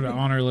can go over to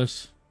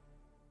honorless.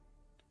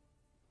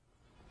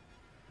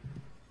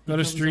 Go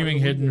to Comes out streaming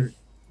the hidden. woodwork.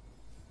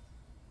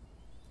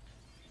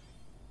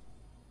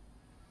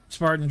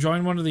 Spartan,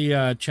 join one of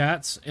the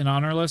chats in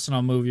honorless and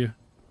I'll move you.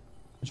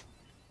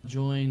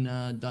 Join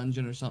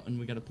dungeon or something.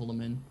 We gotta pull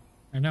him in.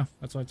 I know.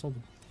 That's what I told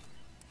him.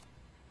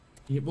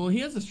 Yeah, well, he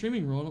has a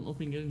streaming role. I don't know if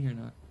we can get in here or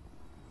not.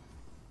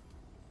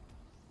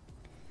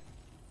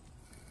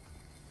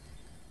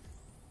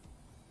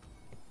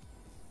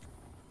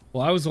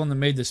 Well, I was the one that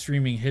made the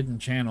streaming hidden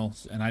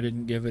channels, and I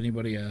didn't give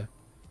anybody a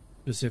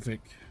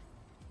specific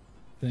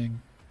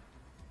thing.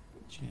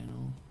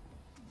 Channel.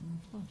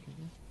 Fuck, I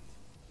guess.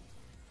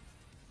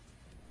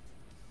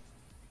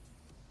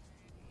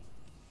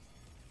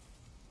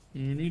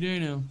 Any day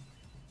now.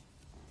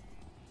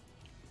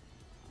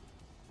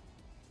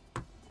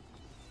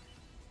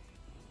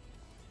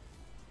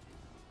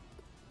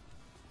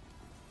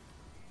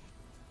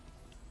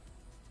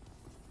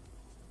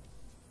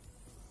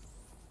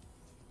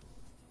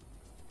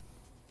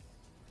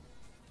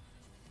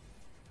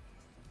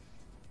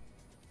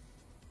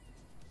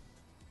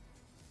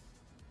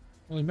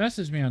 Well, he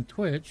messaged me on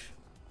Twitch.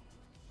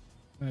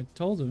 I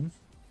told him.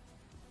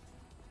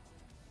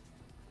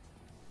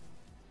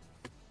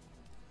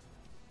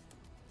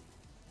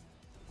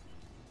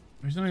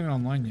 He's not even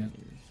online yet.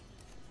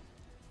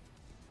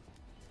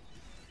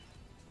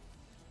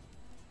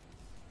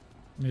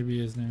 Maybe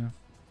he is now.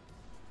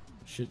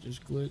 Shit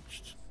just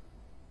glitched.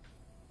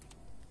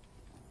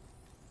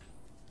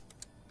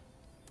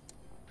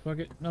 Fuck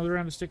it. Another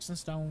round of sticks and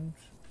stones.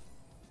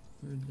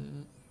 Heard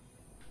that.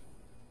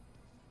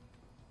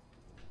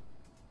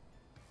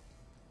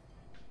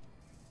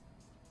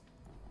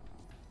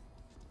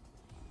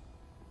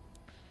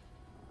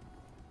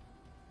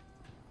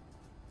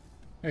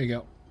 There you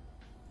go.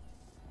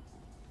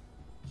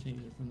 Change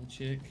it from the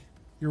chick.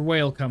 You're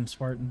welcome,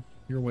 Spartan.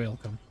 You're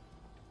welcome.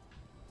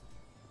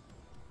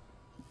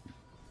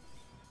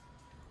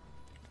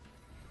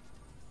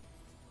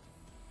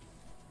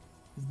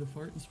 Is the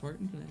fart and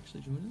Spartan gonna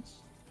actually join us?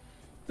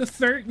 The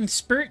thirtin'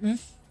 spurtin'.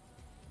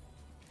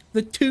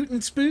 The tootin'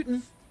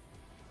 spootin'.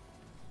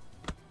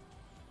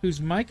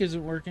 Whose mic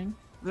isn't working.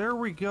 There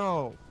we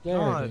go. There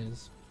God. it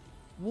is.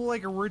 Well,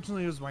 like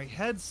originally it was my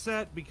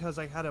headset because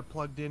I had it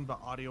plugged in, but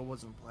audio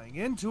wasn't playing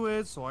into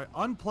it. So I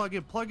unplug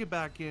it, plug it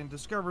back in,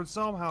 discovered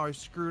somehow I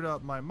screwed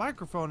up my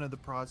microphone in the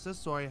process.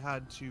 So I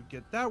had to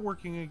get that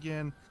working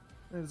again.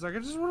 And it's like, I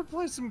just want to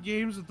play some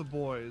games with the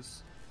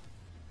boys.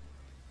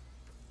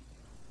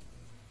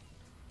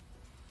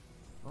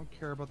 I don't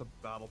care about the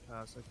battle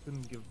pass. I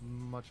couldn't give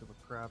much of a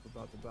crap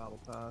about the battle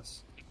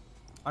pass.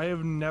 I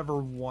have never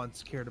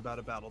once cared about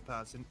a battle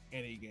pass in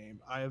any game.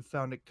 I have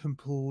found it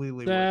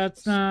completely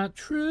That's worthless. not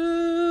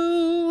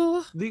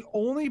true. The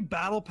only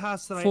battle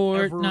pass that I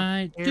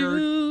Fortnite, ever cared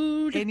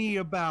dude. any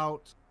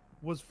about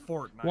was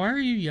Fortnite. Why are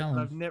you But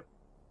yelling?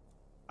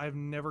 I've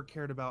never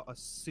cared about a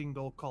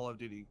single Call of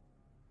Duty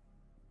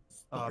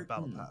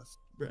battle pass.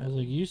 I was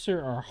like, you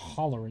sir are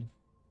hollering.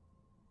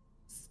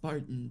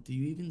 Spartan, do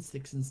you even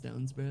sticks and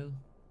stones, bro?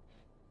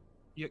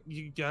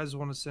 You guys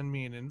want to send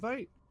me an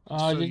invite? You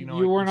I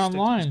weren't can stick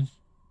online.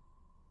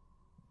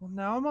 Well,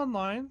 now I'm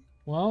online.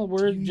 Well,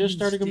 we're just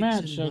starting a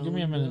match, so give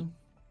me a minute.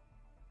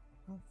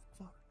 Oh,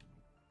 fuck.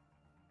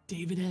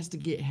 David has to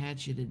get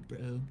hatcheted,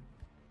 bro.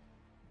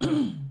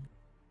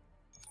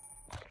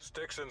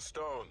 Sticks and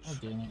stones. Oh,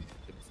 damn it.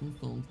 Some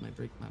stones might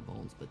break my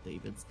bones, but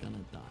David's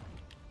gonna die.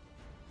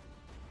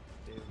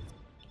 Dude.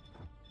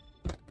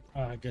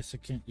 I guess I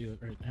can't do it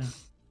right now.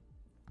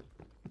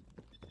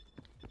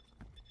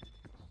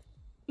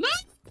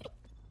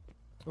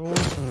 Oh.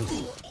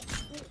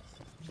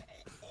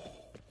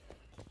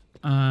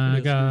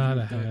 I got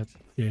a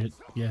hatchet.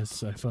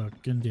 Yes, I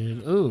fucking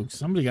did. Oh,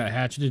 somebody got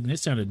hatcheted and it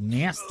sounded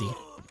nasty.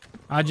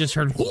 I just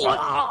heard.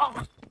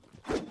 Oh,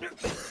 in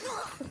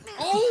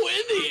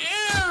the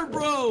air,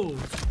 bro!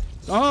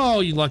 Oh,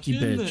 you lucky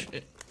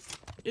bitch.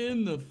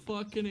 In the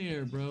fucking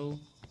air, bro.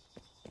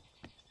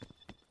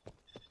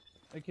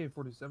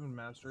 AK-47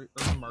 mastery,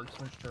 urban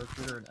marksman,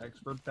 sharpshooter, and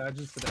expert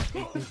badges for that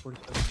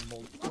AK-47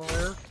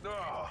 multiplier.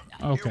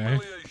 Okay.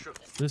 Humiliation.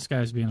 This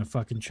guy's being a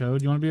fucking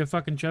chode. You want to be a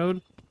fucking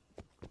chode?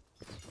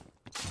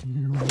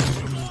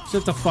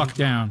 Sit the fuck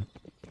down.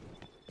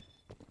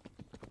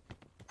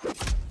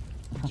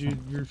 Dude,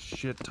 your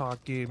shit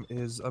talk game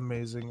is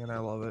amazing, and I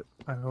love it.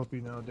 I hope you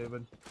know,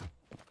 David.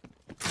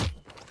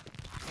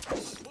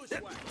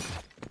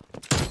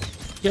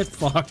 Get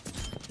fucked.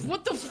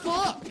 What the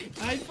fuck?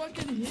 I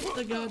fucking hit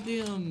the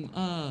goddamn,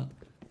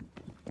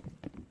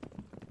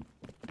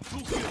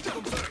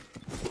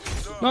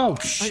 Oh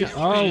shit!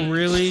 Oh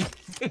really?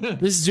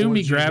 This zoomy Would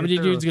you gravity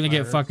hit there dude's gonna with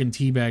get fire? fucking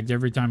teabagged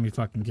every time he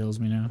fucking kills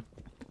me now.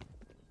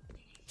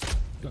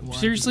 why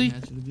Seriously?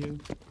 did he hatchet you?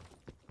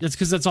 It's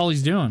because that's all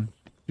he's doing,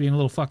 being a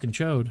little fucking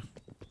chode.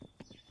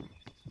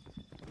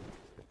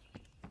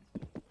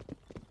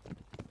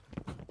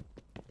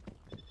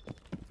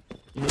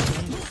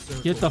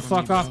 Get the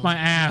fuck off my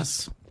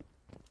ass.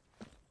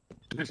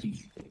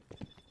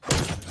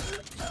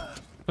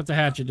 Put the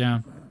hatchet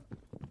down.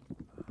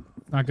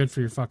 Not good for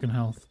your fucking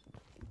health.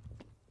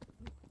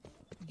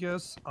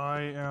 Guess I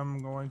am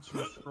going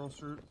to scroll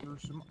through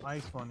some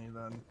iFunny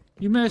then.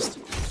 You missed.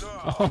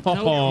 Nope,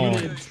 Oh, you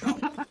did.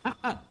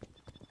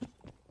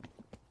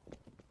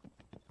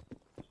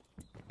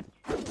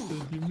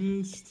 You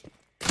missed.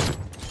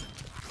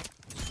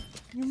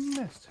 You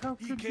missed. How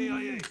could you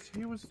miss?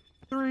 He was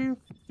 3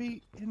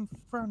 feet in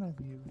front of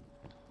you.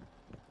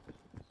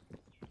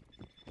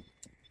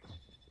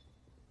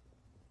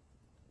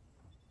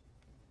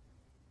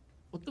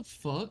 What the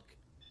fuck?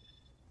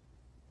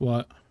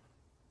 what?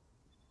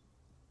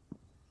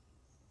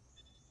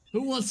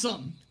 Who wants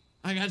something?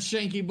 I got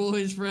shanky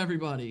boys for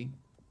everybody.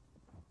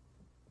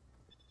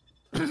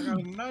 I got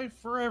a knife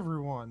for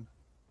everyone.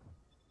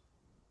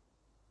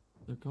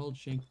 They're called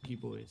shanky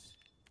boys.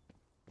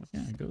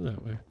 Yeah, go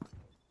that way.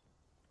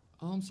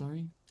 Oh, I'm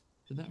sorry.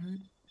 Did that hurt?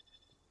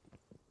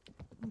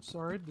 I'm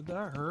sorry, did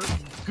that hurt?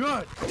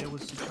 Good! It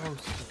was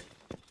supposed to.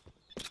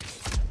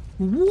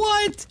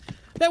 What?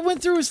 That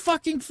went through his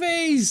fucking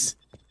face!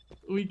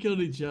 We killed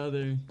each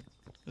other.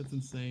 That's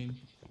insane.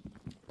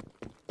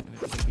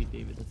 Alright, we gotta beat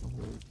David. That's the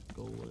whole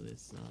goal of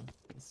this.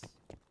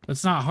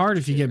 That's not hard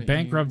if you get Right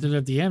bankrupted here.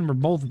 at the end. We're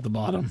both at the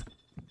bottom.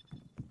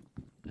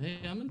 Hey,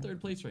 I'm in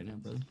 3rd place right now,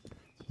 brother.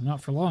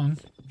 Not for long. I'm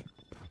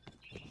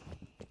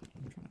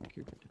trying to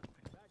keep it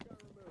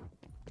down.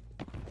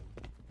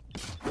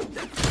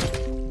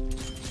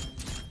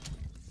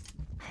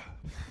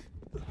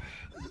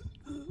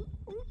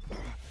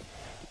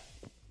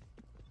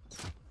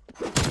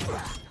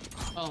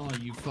 Oh,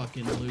 you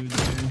fucking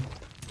loser.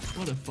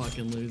 What a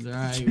fucking loser.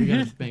 Alright, we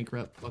gotta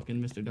bankrupt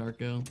fucking Mr.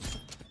 Darko.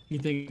 He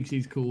thinks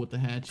he's cool with the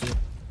hatchet.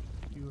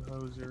 You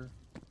hoser.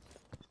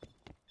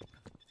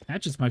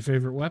 Hatchet's my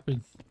favorite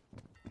weapon.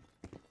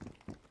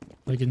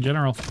 Like in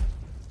general.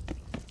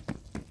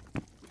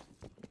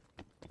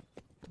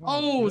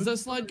 Oh, is that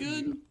slide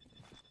good?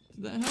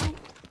 Did that help?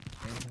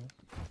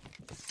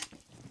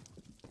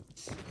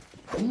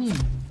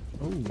 Mm.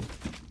 Oh.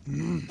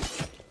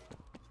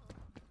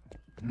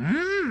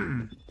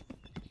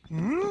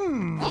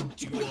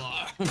 Fucked you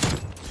are.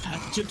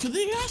 Hatchet to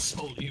the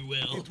asshole, you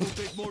will. It will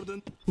take more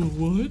than.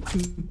 What?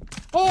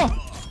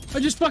 Oh! I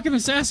just fucking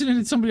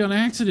assassinated somebody on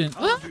accident.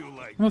 How Huh? do you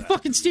like I'm a that,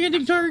 fucking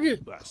standing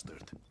target.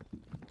 bastard?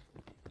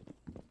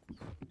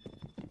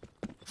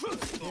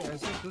 Yeah, I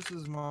said this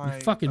is my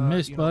You fucking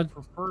missed, you bud.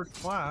 preferred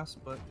class,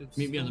 but it's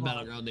Meet me on the still not-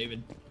 battleground,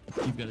 David.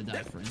 You've got to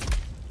die, friend.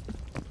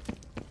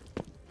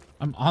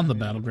 I'm on the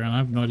battleground. I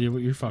have no idea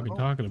what you're fucking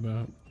talking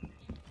about.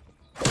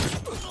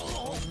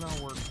 Does not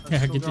work. I Yeah,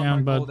 still get got down,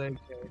 my bud. gold AK.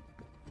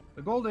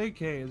 The gold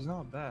AK is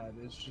not bad.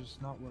 It's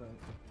just not what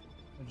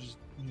I just,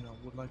 you know,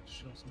 would like to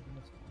show something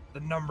else. The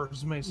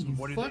numbers, Mason. You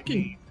What do they fucking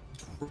mean?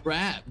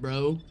 rat,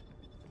 bro.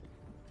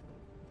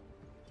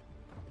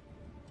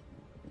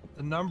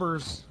 The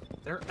numbers,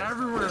 they're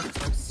everywhere.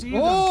 I see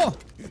them. Oh!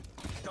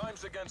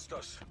 Time's against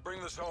us.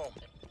 Bring this home.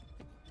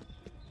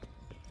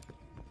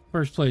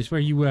 First place, where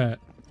you at?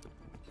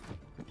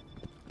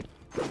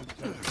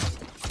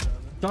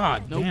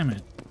 God Nope. damn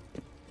it.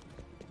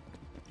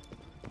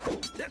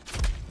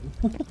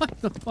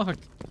 What the fuck?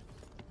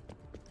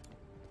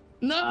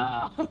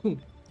 No!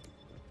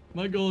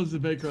 My goal is to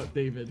bankrupt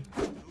David.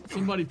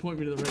 Somebody point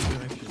me to the right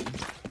direction.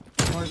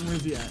 Martin,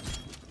 where's he at?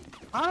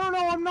 I don't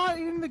know. I'm not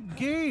in the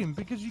game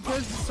because you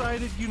guys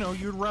decided, you know,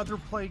 you'd rather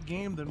play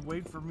game than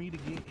wait for me to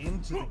get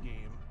into the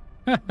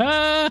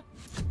game.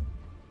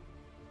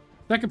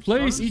 Second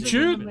place, So eat I'm sitting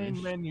shoot. in the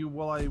main menu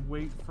while I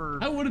wait for.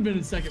 I would have been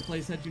in 2nd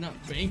place had you not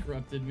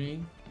bankrupted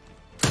me.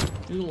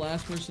 You're the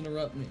last person to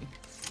interrupt me.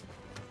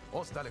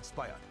 Hostile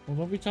expired. Well,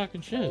 don't be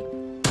talking shit.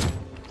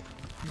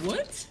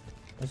 What?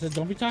 I said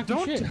don't be talking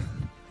Don't- shit.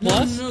 No,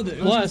 Plus, no, the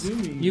plus,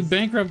 Uzumis. you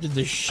bankrupted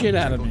the shit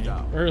out of me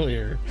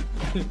earlier.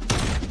 That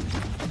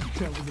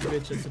was a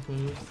bitch, I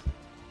suppose.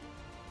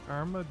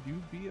 Karma do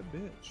be a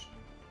bitch.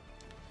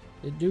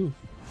 It do.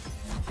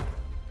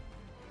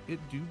 It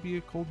do be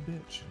a cold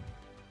bitch.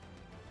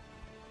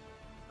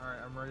 Alright,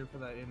 I'm ready for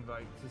that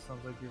invite. This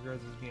sounds like your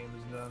guys' game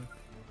is done.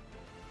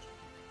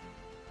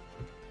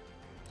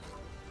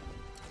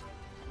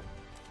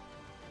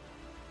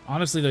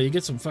 Honestly, though, you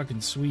get some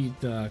fucking sweet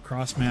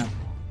cross-map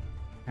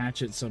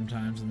hatchets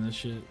sometimes in this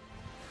shit.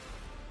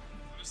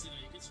 Honestly,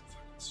 though, you get some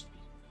fucking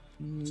sweet hatchets sometimes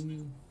in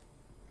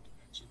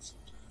this shit.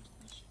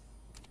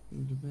 Go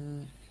to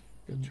back.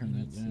 Gotta turn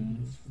that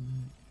down.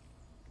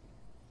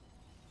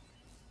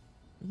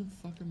 Where the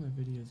fuck are my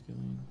videos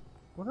going?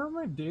 What are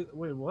my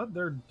wait, what?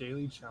 They're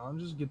daily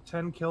challenges? Get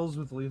 10 kills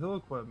with lethal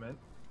equipment.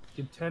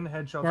 Get 10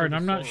 headshots. Pardon, with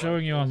I'm not assault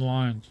showing you rifles.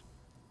 online.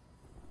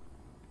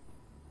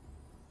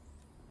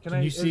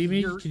 Can you see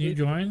me? Can you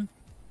join?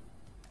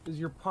 Is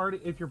your party,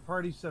 if your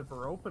party's set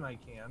for open, I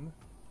can.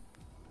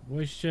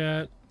 Voice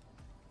chat.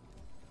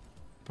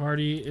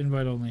 Party,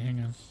 invite only. Hang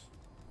on.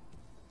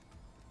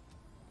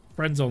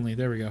 Friends only.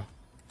 There we go.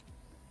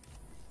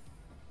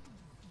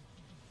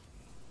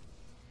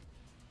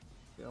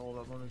 Okay, hold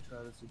up, let me try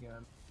this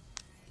again.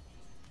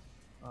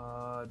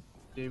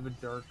 David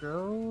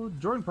Darko.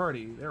 Join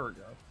party. There we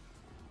go.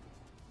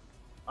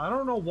 I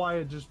don't know why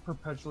it just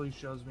perpetually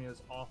shows me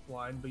as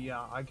offline, but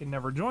yeah, I can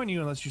never join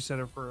you unless you set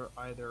it for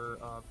either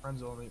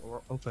friends only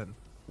or open.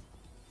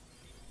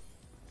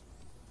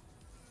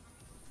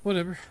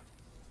 Whatever.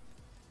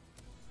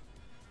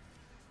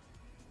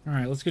 All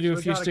right, let's go do So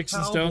a few got a sticks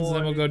and stones, and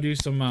then we'll cowboy. go do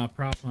some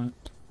prop hunt.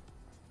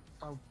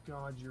 Oh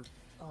god, you're.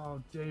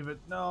 Oh, David,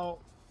 no.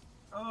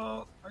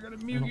 Oh, I gotta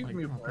I mute don't you. like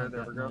Mute Pop player. Out There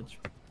that we go. much.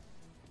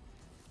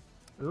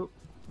 Oop,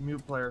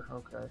 mute player.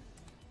 Okay.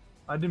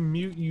 I had to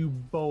mute you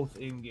both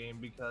in game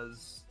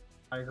because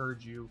I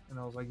heard you, and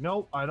I was like,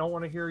 nope, I don't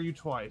want to hear you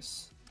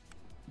twice.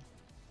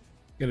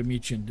 Gotta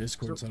meet you in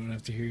Discord, so I don't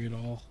have to hear you at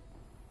all.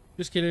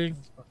 Just kidding.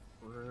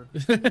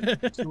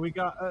 So we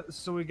got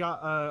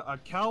a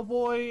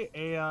cowboy,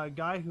 a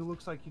guy who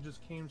looks like he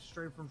just came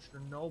straight from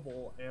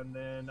Chernobyl, and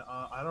then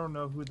I don't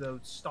know who the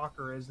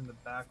stalker is in the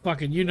back.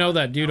 Fucking, you know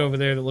that dude over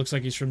there that looks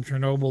like he's from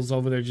Chernobyl's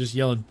over there just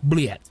yelling,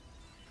 "Bliet."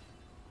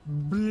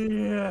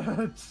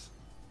 Bliet.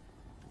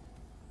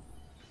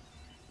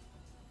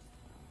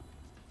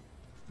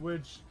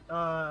 Which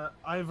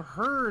I've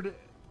heard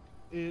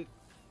it.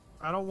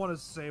 I don't want to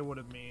say what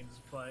it means,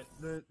 but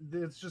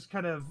it's just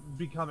kind of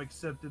become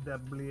accepted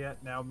that bliet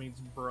now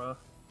means bruh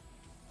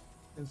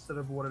instead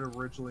of what it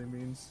originally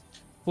means.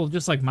 Well,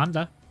 just like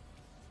Manda.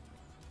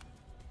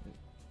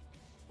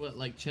 What,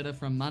 like cheddar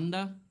from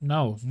Manda?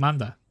 No,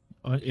 Manda.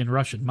 In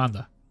Russian,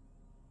 Manda.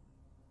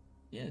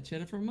 Yeah,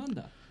 cheddar from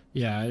Manda.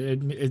 Yeah,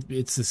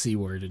 it's the C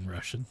word in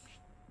Russian.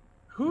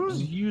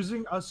 Who's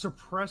using a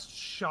suppressed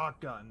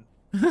shotgun?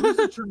 Who's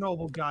the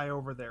Chernobyl guy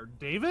over there?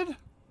 David?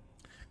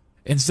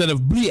 Instead of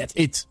bliet,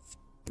 it's...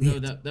 No,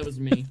 that was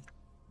me.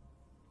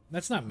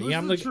 That's not me. Who's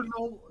I'm the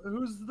the...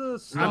 Who's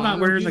the... I'm not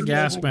wearing the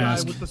gas Chernobyl guy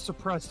mask. with the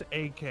suppressed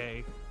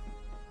AK.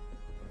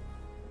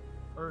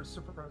 Or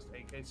suppressed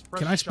AK.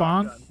 Suppressed Can I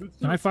spawn? shotgun.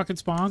 Can I fucking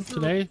spawn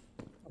today?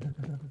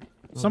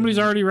 Somebody's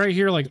already right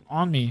here, like,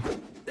 on me.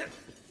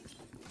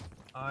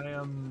 I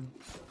am...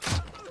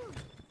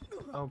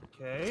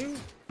 Okay.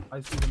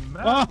 I see the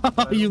map.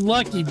 Oh, you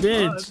lucky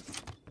bitch.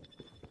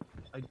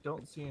 I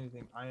don't see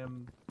anything. I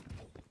am...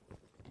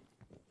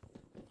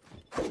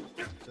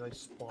 Did I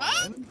spawn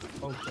in?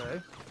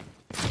 Okay.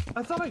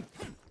 I thought I...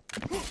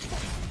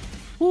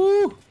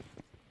 Woo!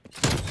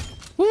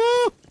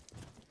 Woo!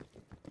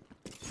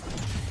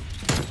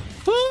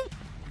 Woo!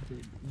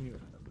 Dude, mute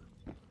him.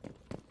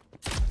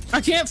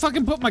 I can't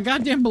fucking put my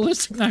goddamn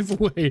ballistic knife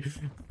away.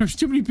 There's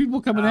too many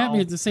people coming at me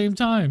at the same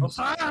time.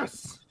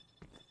 Osiris!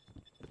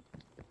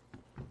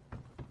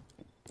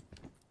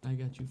 I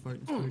got you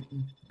farting,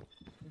 farting.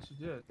 Yes,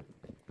 you did.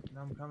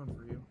 Now I'm coming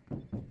for you.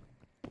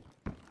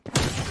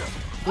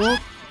 Well,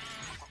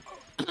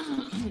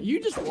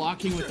 You just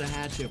walking with the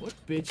hatchet. What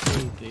bitch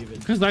move, David?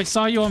 because I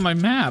saw you on my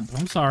map.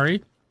 I'm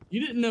sorry. You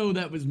didn't know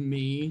that was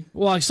me.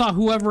 Well, I saw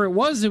whoever it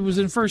was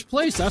in first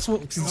place. That's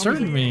what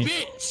concerned me.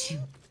 Bitch!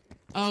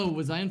 Oh,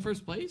 was I in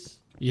first place?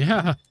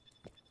 Yeah.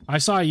 I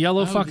saw a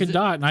yellow Oh, fucking does it-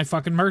 dot and I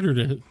fucking murdered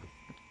it.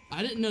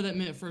 I didn't know that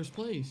meant first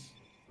place.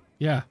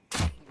 Yeah.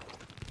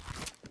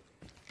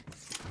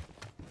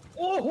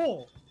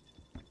 Oh!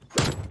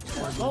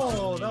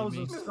 Oh, that was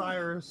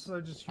Osiris. I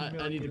just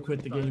I need to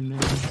quit the game now.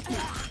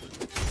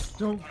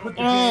 Don't quit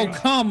the Oh, game.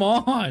 come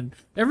on.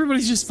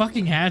 Everybody's just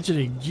fucking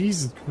hatcheting.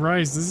 Jesus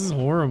Christ, this is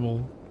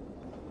horrible.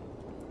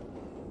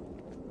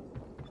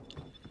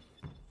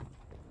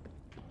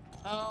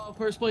 Oh,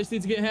 first place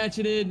needs to get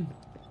hatcheted.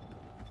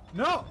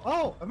 No!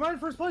 Oh, am I in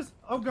first place?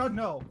 Oh god,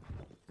 no.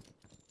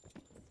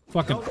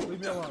 Fucking No,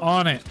 leave me alone.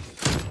 on it.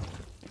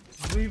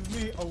 Leave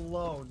me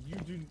alone. You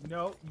do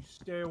no, you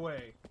stay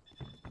away.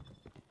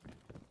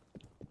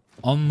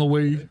 On the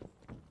way.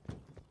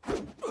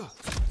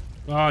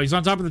 Oh, he's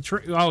on top of the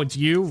train. Oh, it's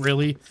you?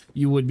 Really?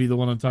 You would be the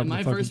one on top Am of I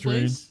the fucking first train.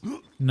 place?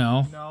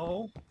 No.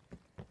 No.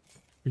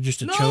 You're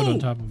just a No! chode on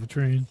top of a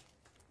train.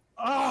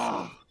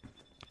 Ah!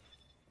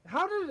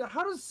 How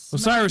does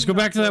Osiris, go smacking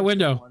back to that kill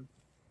window. someone?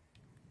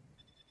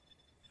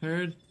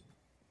 Heard.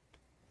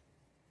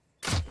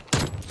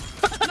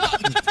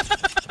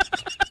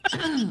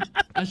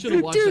 I should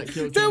have watched that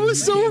kill Dude, that cam. was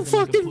You so can't even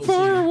look fucking at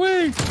far pussy.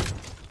 away.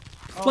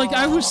 Like,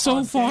 I was so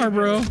Oh, far, damn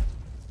bro. it.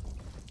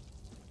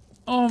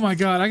 Oh my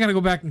god, I gotta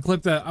go back and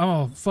clip that.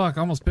 Oh, fuck,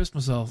 I almost pissed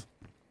myself.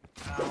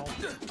 Ow.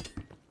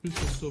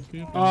 This is so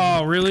painful.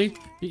 Oh, really?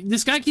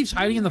 This guy keeps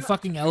hiding in the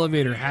fucking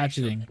elevator,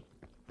 hatcheting.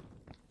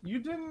 You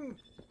didn't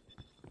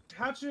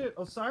hatchet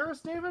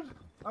Osiris, David?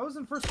 I was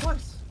in first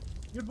place.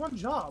 You had one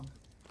job.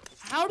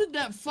 How did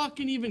that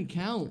fucking even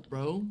count,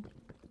 bro?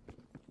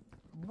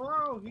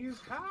 Bro, he's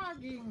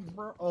hacking,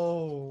 bro.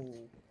 Oh.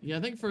 Yeah,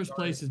 I think first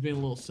place has been a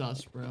little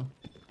sus, bro.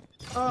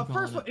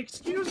 First place,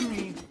 excuse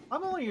me.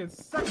 I'm only in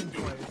second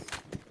place.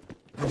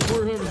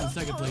 Poor whoever's in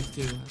second place,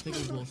 too. I think it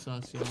was a little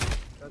sus, yeah.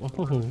 That's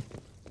Whoa. weird.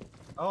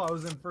 Oh, I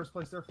was in first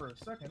place there for a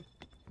second.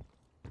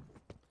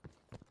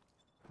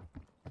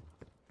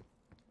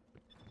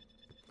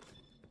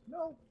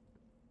 No.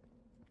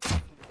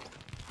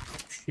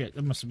 Shit,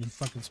 that must have been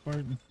fucking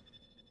Spartan.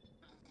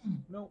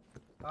 Nope.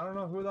 I don't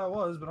know who that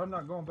was, but I'm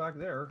not going back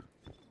there.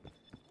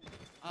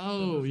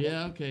 Oh,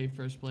 yeah, okay,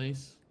 first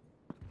place.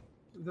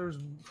 There's...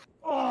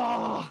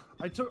 Oh!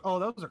 I took... Oh,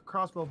 that was a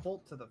crossbow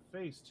bolt to the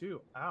face,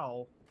 too.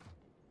 Ow.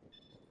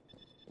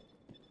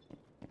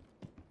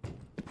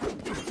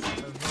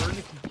 I've learned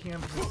if you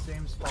camp in the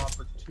same spot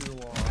for too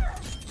long.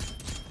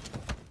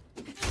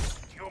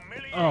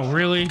 Oh,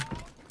 really?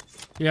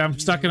 Yeah, I'm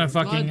stuck in a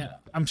fucking...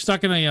 I'm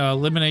stuck in a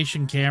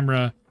elimination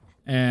camera,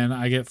 and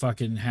I get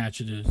fucking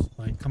hatcheted.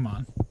 Like, come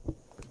on.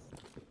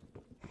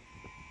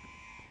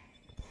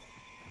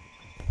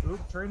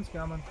 Oop, train's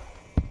coming.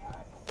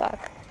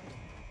 Fuck.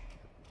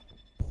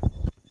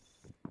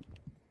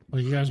 Well,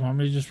 you guys want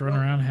me to just run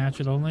around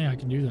hatchet only? I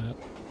can do that.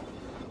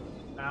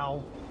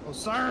 Ow.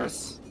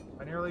 Osiris!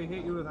 I nearly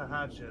hit you with a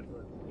hatchet,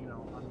 but, you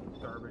know, I'm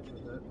garbage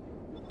with it.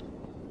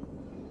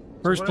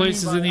 First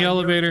place is in the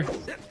elevator.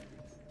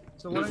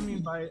 So what I mean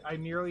by I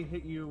nearly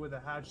hit you with a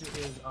hatchet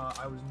is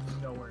I was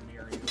nowhere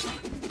near you.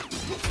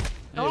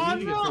 Hey, Oh we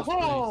need to get first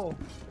no!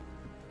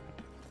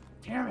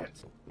 Damn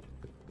it!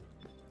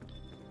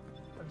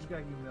 I just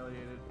got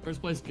humiliated.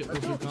 First place was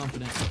too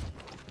confident.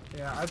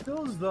 Yeah, I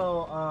feel as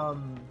though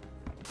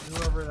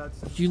whoever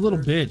that's You little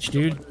bitch,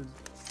 dude.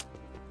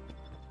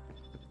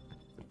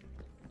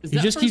 Is He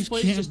that just first keeps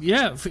place just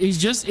yeah, he's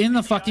just in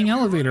the fucking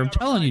elevator. I'm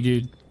telling you,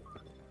 dude.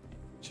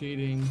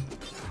 cheating?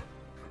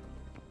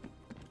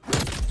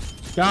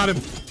 Got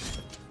him.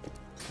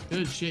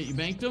 Good shit. You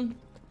banked him?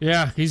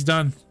 Yeah, he's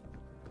done.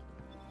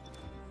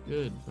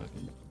 Good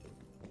fucking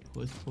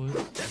push.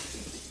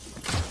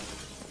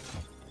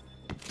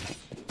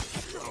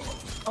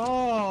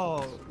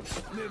 Oh!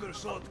 Never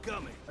saw it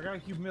coming. I got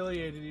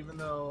humiliated even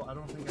though I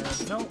don't think I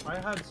had. No, I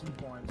had some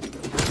points.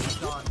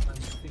 John, I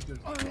think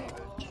it was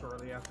David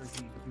shortly after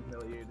he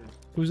humiliated.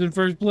 Who's in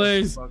first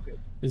place? Bucket.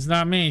 It's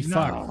not me.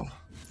 No.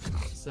 Oh.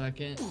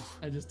 Second.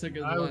 I just took it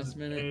the I was last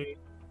minute. eight.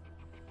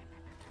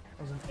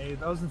 I was in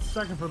eighth. I was in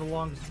second for the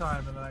longest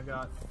time, and then I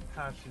got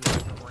hatched by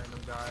some random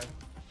guy.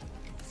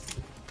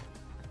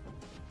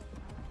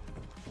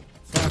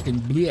 Fucking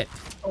blit.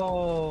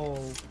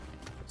 Oh!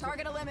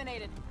 Target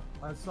eliminated.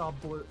 I saw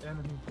blue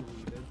enemy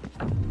deleted.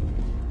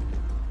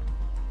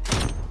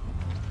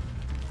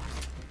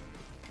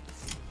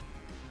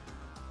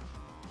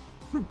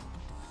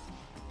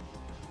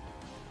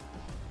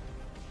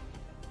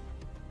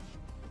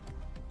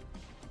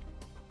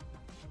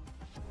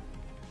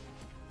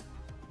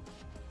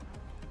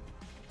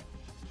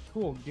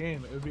 Cool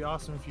game. It would be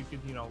awesome if you could,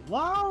 you know,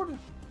 loud.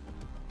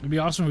 It'd be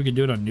awesome if we could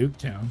do it on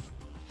Nuketown.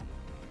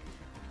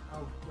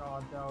 Oh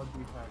god, that would be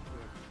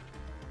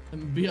hectic.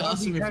 It'd be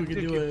awesome if we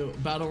could do a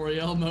battle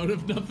royale mode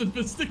of nothing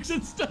but sticks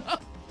and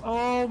stuff.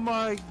 Oh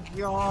my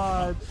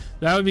god.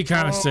 That would be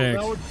kind of sick.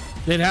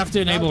 They'd have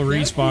to enable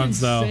respawns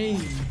though.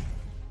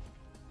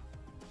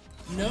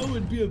 No,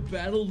 it'd be a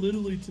battle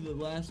literally to the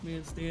last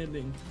man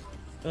standing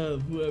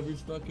of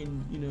whoever's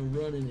fucking, you know,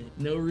 running it.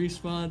 No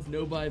respawns,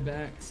 no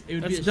buybacks. It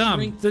would That's be a dumb.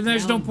 strength Then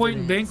there's no down point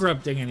in bonus.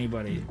 bankrupting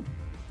anybody.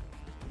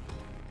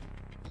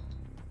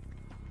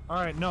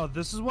 Alright, no,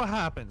 this is what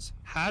happens.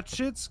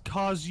 Hatchets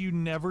cause you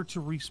never to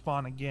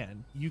respawn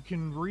again. You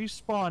can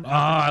respawn after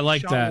I being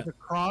like shot that. with a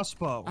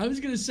crossbow. I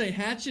was gonna say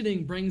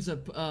hatcheting brings a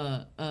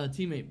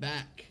teammate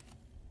back.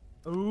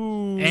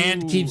 Ooh.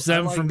 And keeps I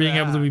them like from being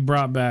able to that. be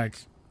brought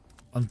back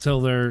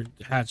until they're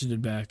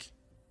hatcheted back.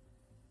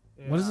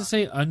 What does Yeah. it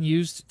say?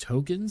 Unused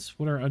tokens?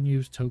 What are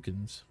unused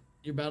tokens?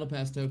 Your battle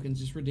pass tokens,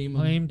 just redeem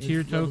them. Claim It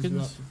tier levels you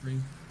tokens? up for free.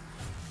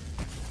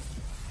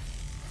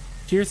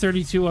 Tier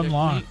 32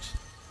 unlocked. Checkmate.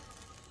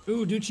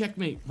 Ooh, do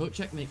checkmate. Vote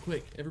checkmate,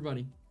 quick,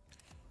 everybody.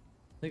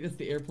 I think that's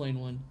the airplane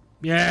one.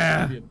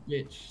 Yeah. Be a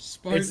bitch.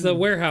 Spartan, It's the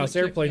warehouse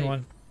click airplane checkmate.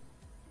 one.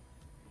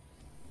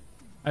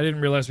 I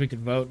didn't realize we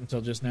could vote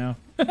until just now.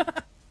 I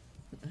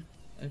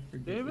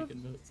forget David? we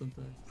can vote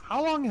sometimes.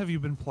 How long have you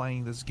been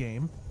playing this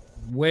game?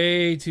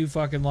 Way too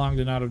fucking long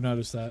to not have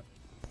noticed that.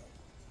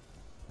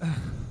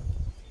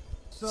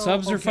 So,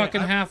 Subs are okay,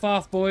 fucking half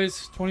off,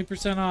 boys.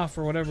 20% off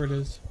or whatever it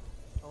is.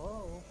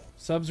 Hello?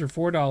 Subs are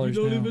 $4 You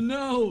don't now. even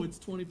know. It's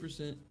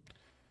 20%.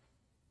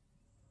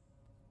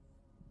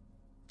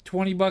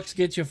 20 bucks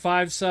gets you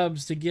 5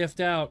 subs to gift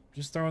out.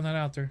 Just throwing that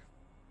out there.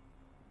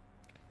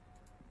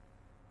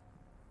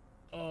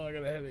 Oh, I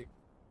got a headache.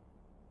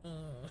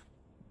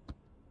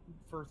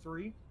 For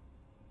 3?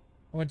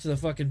 I went to the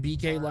fucking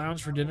BK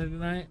Lounge for dinner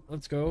tonight.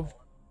 Let's go.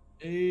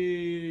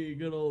 Hey,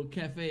 good old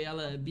Cafe a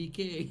la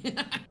BK.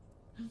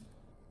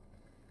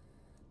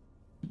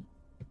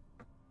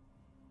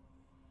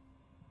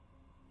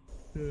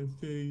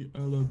 Cafe a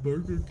la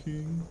Burger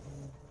King.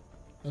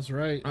 That's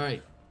right. All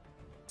right.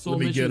 Soul Let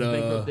me Mission's get a-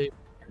 bankrupt Dave.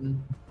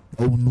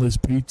 Boneless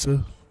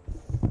pizza.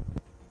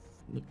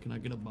 Look, can I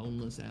get a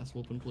boneless ass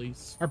whooping,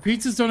 please? Our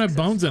pizzas don't have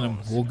bones in them.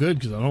 Well, good,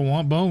 because I don't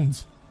want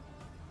bones.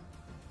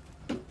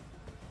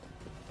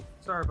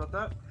 Sorry about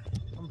that.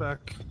 I'm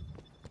back.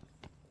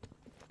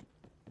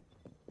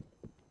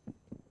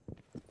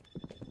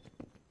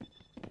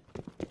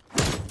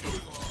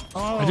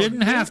 Oh, I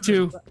didn't have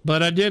to,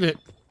 but I did it.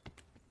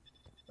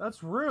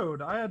 That's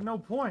rude. I had no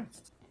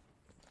points.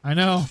 I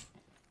know.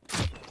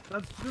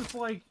 That's just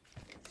like.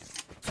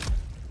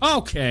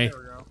 Okay. There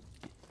we go.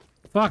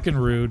 Fucking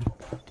rude.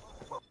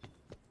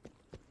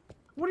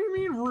 What do you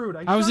mean rude?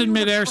 I was shot in you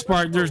with midair, a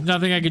Spartan. There's crossbow.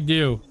 nothing I could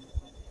do.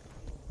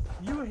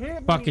 You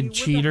hit Fucking me with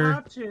a cheater.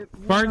 hatchet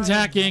when Spartan's I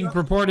hacking. just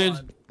Reported.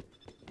 spawned.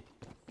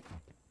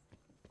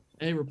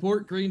 Hey,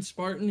 report Green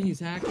Spartan. He's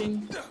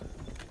hacking.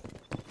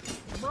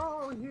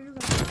 Bro,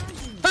 he's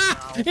hacking.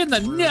 Ah! In the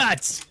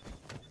nuts!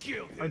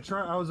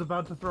 I was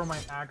about to throw my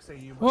axe at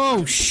you. But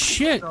Oh,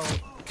 shit. So,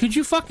 Could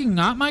you fucking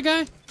not, my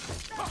guy?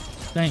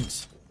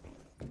 Thanks.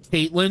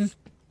 Caitlin.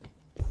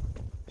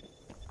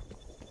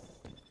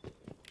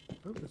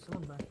 oh, there's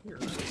someone back here.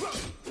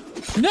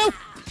 No!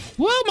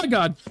 Oh my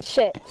god!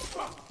 Shit.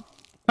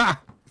 Ha!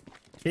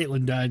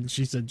 Caitlin died and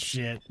she said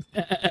shit. I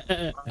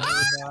heard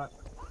that.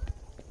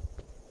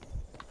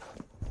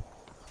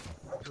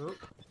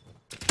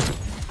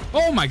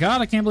 Oh my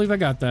god, I can't believe I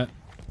got that.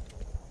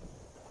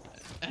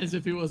 As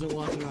if he wasn't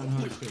walking around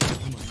hard.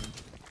 Come on.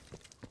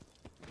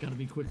 Gotta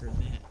be quicker than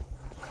that.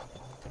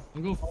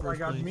 I'm going for Oh my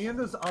god, place. me and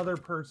this other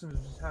person is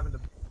just having the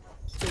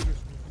biggest.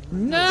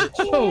 No!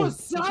 Oh, Put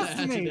that hatchet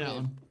assassinated!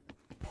 down.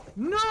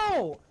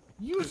 No!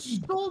 You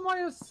stole my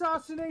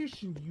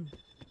assassination, you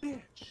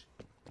bitch!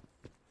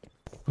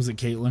 Was it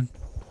Caitlin?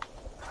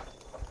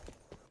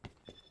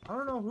 I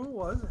don't know who it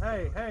was.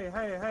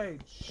 Hey,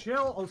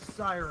 chill,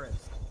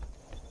 Osiris.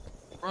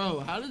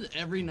 Bro, how did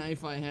every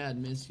knife I had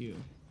miss you?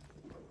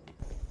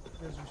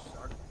 Because you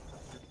suck.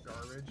 You're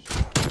garbage.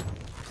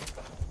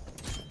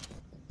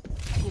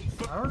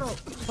 I don't know.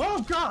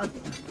 Oh god!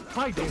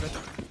 Hi, David.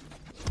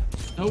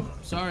 Nope,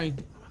 sorry.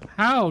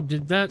 How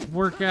did that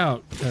work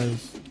out?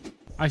 Because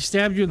I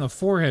stabbed you in the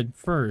forehead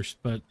first,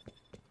 but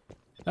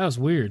that was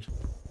weird.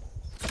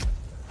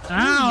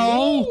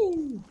 Ow!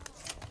 Woo!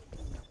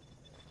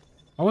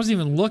 I wasn't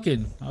even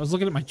looking. I was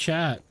looking at my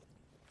chat.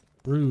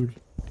 Rude.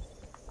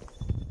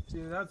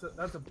 See, that's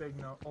a big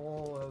no.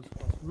 Oh, that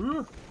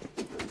was close.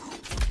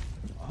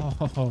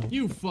 Oh.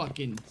 You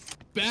fucking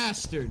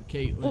bastard,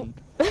 Caitlin.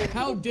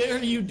 How dare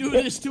you do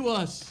this to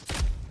us?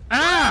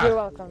 Ah! You're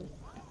welcome.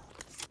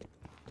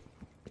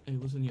 Hey,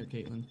 listen here,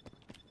 Caitlin.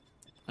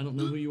 I don't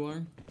know who you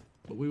are,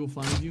 but we will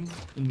find you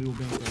and we will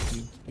bankrupt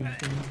you. You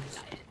understand?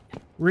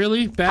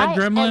 Really? Bad I am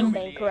gremlin?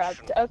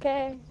 bankrupt,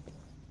 okay?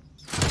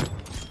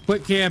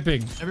 Quit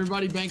camping.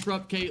 Everybody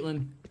bankrupt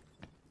Caitlin.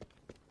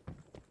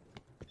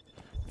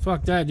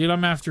 Fuck that, dude.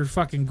 I'm after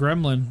fucking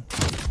gremlin.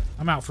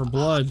 I'm out for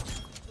blood.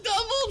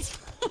 Double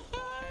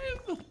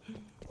time!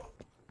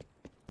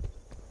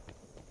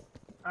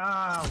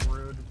 Ah,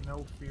 rude.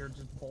 No fear,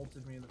 just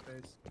bolted me in the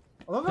face.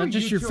 I love Is how that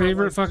just you your two are,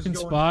 favorite like, just fucking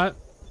going- spot?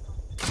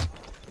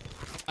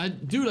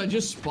 Dude, I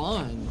just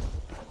spawned.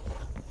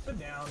 Sit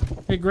down.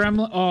 Hey,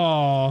 gremlin.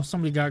 Oh,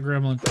 somebody got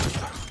gremlin.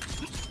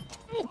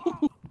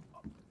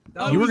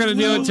 That You were was gonna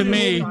do it to literally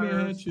me.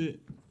 Osiris.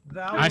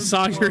 That I was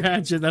saw your close,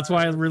 hatchet. That's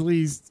why I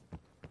released.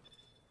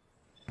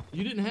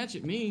 You didn't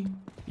hatchet me.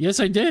 Yes,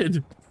 I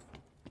did.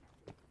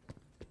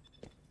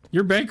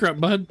 You're bankrupt,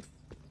 bud.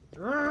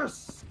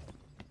 Yes.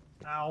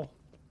 Ow.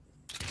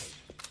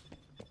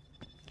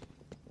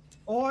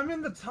 Oh, I'm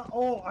in the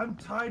oh, I'm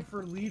tied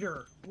for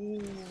leader.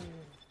 Ooh.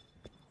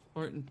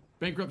 Spartan.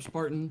 Bankrupt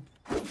Spartan.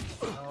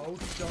 No,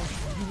 don't.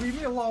 You leave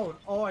me alone.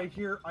 Oh, I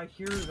hear them. I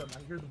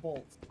hear the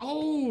bolts.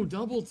 Oh,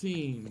 double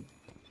team.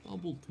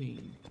 Double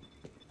team.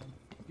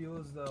 I feel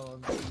as though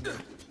I'm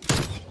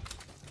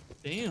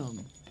Damn.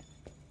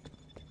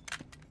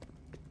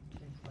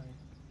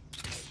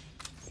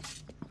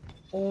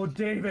 Oh,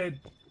 David.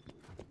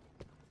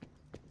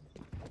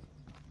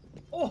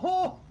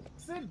 Oh,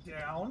 sit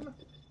down.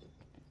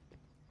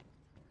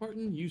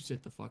 Spartan, you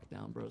sit the fuck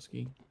down,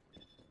 broski.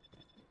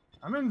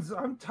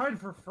 I'm tied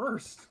for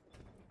first.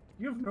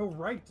 You have no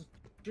right to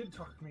shit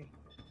talk me.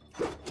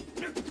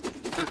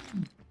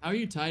 How are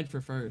you tied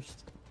for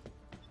first?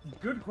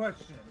 Good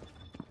question.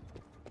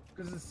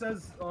 Because it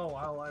says, oh,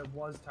 well, I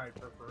was tied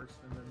for first,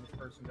 and then the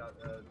person got,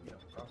 you know,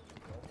 cross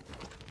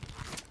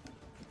control.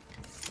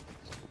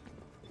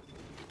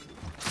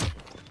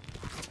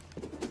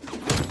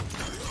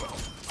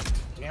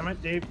 Damn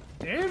it, Dave.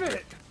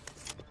 David!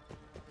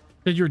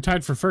 Said you were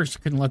tied for first.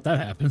 You couldn't let that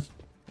happen.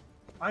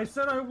 I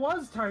said I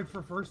was tied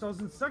for first. I was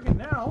in second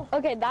now.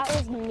 Okay, that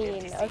was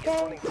mean,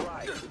 okay?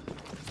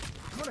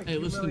 What a Hey,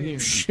 listen here.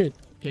 Shit.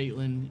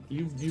 Caitlin,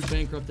 you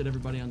bankrupted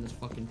everybody on this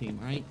fucking team,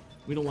 alright?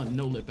 We don't want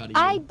no lip out of you.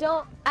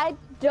 I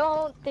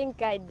don't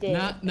think I did.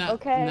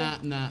 Okay?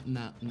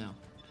 No.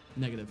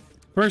 Negative.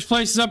 First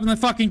place is up in the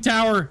fucking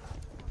tower.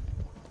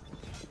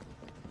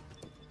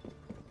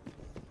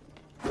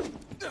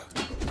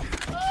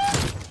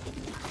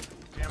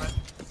 Damn it.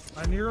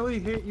 I nearly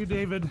hit you,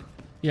 David.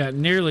 Yeah,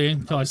 nearly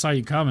until I saw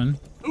you coming.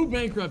 Who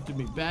bankrupted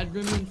me? Bad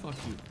Gremlin? Fuck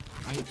you.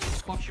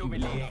 Fuck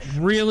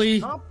you.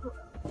 Really? Top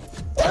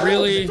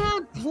Really?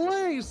 third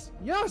place!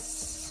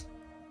 Yes!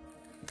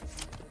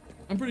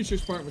 I'm pretty sure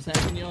Spartan was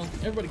hacking y'all.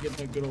 Everybody get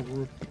that good old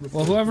report.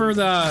 Well, whoever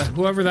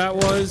that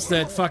was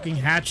that fucking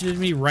hatcheted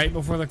me right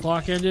before the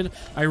clock ended,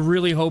 I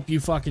really hope you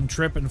fucking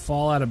trip and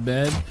fall out of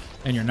bed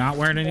and you're not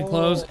wearing any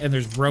clothes and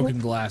there's broken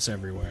glass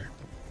everywhere.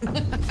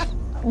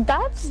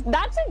 That's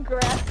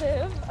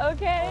aggressive,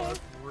 okay? That's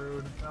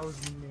rude. That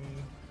was me.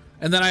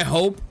 And then I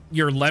hope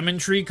your lemon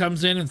tree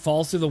comes in and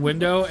falls through the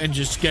window and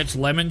just gets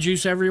lemon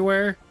juice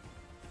everywhere.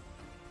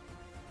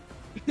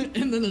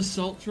 And then the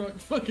salt truck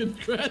fucking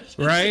crashes.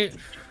 Right?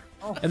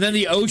 And then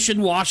the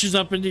ocean washes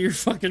up into your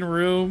fucking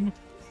room.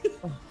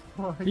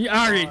 Oh Yeah,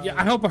 all right, yeah,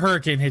 I hope a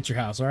hurricane hits your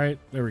house. All right,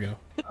 there we go.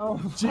 Oh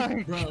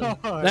my Bro.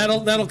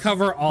 god. That'll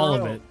cover all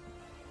of Bro. it.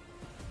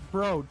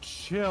 Bro,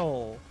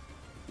 chill.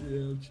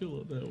 Yeah, chill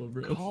on that one,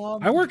 bro.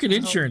 Calm I work in down,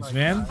 insurance, my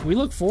man. guy. We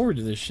look forward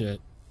to this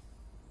shit.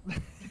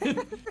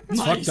 It's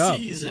My fucked up.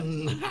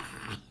 season.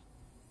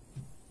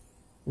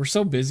 We're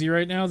so busy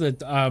right now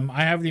that I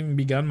haven't even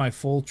begun my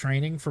full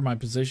training for my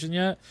position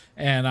yet,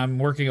 and I'm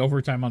working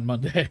overtime on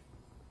Monday.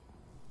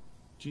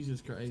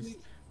 Jesus Christ.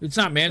 It's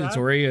not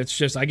mandatory. It's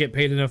just I get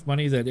paid enough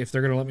money that if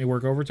they're gonna let me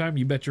work overtime,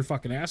 you bet your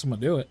fucking ass I'm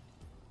gonna do it.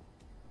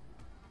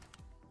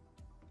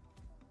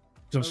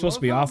 So I'm supposed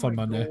to be off on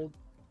Monday.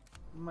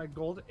 My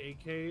gold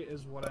AK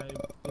is what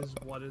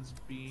is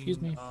being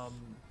Excuse me.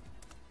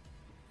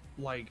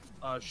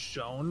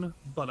 shown,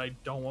 but I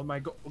don't want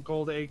my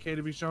gold AK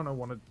to be shown. I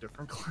want a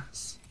different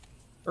class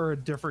or a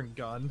different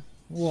gun.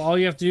 Well, all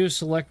you have to do is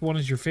select one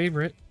as your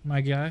favorite,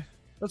 my guy.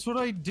 That's what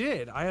I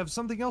did. I have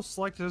something else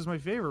selected as my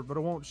favorite, but it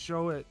won't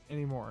show it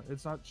anymore.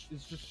 It's not.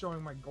 It's just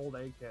showing my gold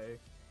AK. I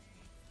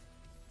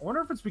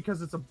wonder if it's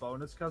because it's a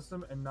bonus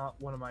custom and not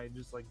one of my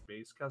just like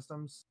base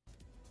customs.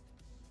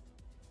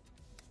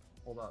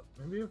 Hold up.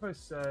 Maybe if I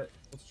set...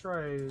 Let's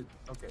try...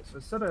 Okay, so I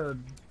set a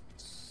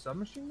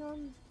submachine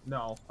gun?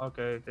 No.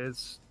 Okay,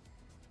 it's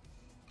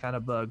kind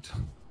of bugged.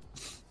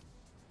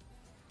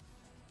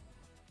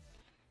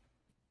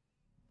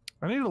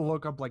 I need to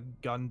look up like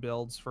gun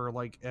builds for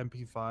like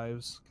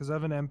MP5s because I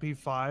have an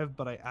MP5,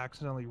 but I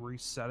accidentally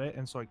reset it,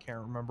 and so I can't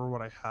remember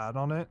what I had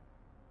on it.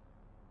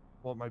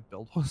 What my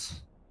build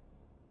was.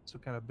 So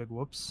kind of big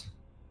whoops.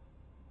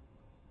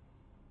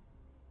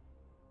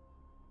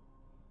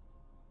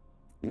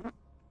 I'm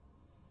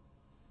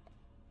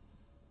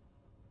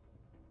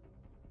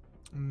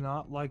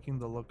not liking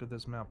the look of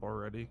this map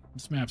already.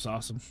 This map's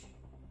awesome.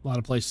 A lot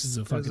of places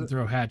to fucking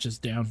throw hatches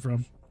down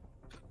from.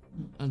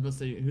 I was about to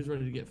say, who's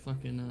ready to get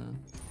fucking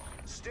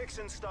sticks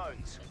and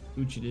stones?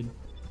 Gucci did.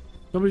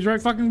 Somebody's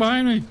right fucking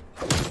behind me.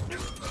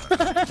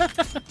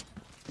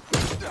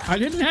 I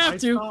didn't have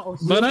to,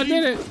 but I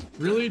did it.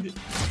 Really?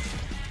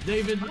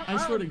 David,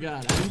 I swear to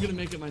God, I'm gonna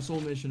make it my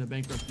sole mission to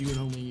bankrupt you and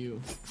only you.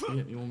 You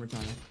hit me one more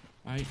time.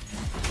 Alright?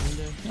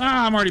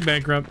 Ah, I'm already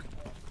bankrupt.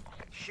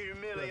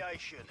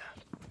 Humiliation.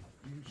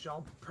 You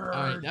shall purge.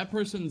 Alright, that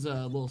person's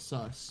a little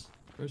sus.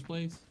 First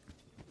place,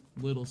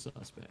 little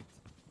suspect.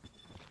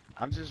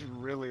 I'm just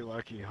really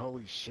lucky.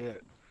 Holy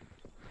shit.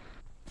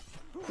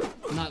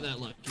 Not that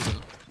lucky,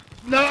 though.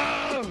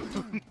 No!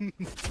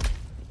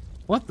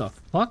 What the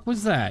fuck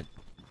was that?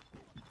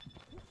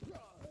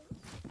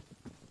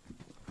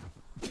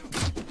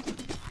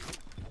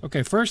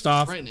 Okay, first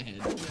off... Right in the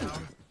head.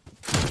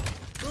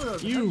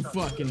 You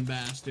fucking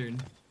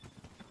bastard.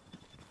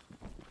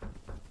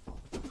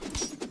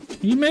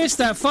 You missed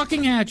that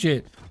fucking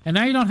hatchet, and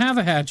now you don't have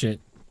a hatchet.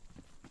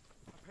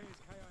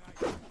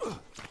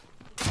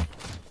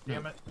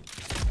 Damn it.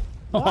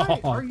 Why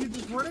are you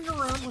just running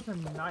around with a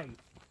knife?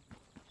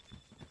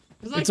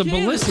 It's a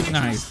ballistic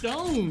knife.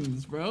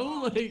 Stones,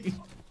 bro. Like,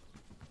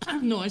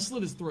 no, I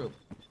slit his throat.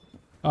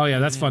 Oh yeah,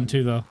 that's fun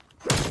too, though.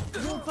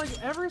 Well, it's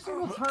like every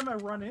single time I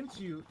run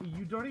into you,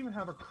 you don't even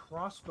have a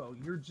crossbow.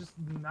 You're just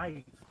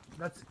knife.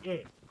 That's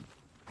it.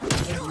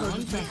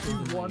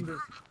 And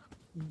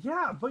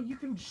yeah, but you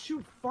can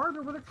shoot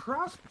farther with a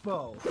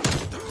crossbow.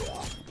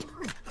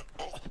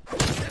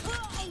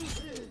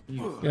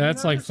 Yeah,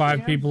 that's like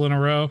 5 people in a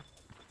row.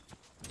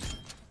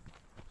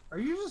 Are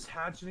you just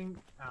hatcheting?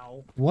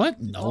 Ow.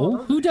 What? No.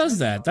 Who does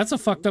that? That's a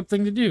fucked up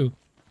thing to do.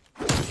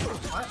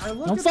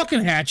 Don't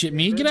fucking hatchet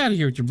me. Get out of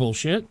here with your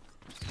bullshit.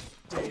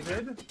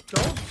 David,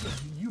 don't.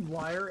 You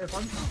liar. If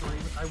I'm streaming,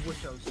 I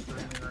wish I was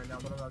streaming right now,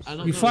 but I'm not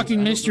streaming. You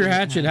fucking missed your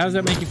hatchet. How does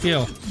that make you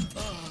feel?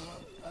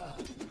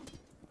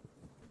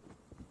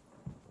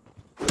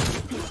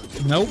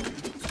 Nope.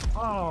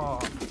 Oh.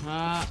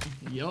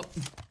 Yup.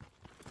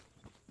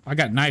 I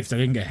got knifed. I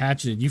didn't get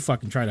hatcheted. You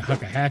fucking tried to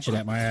huck a hatchet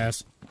at my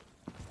ass.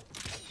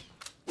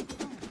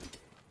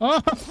 Oh,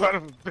 son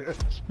of a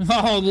bitch.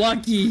 Oh,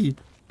 lucky.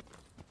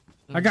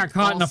 I got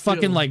caught in a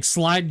fucking like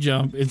slide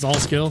jump. It's all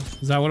skill.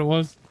 Is that what it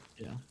was?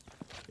 Yeah.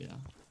 Yeah.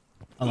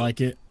 I like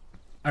it.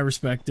 I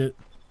respect it.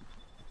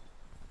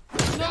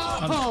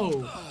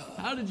 No!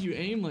 How did you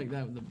aim like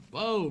that with the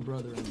bow,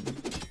 brother?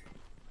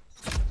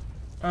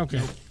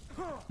 Okay.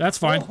 That's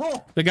fine.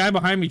 The guy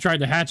behind me tried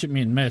to hatchet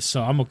me and miss,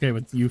 so I'm okay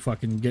with you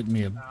fucking getting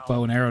me a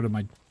bow and arrow to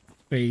my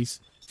face.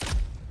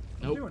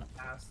 Nope. I'm doing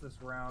ass this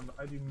round.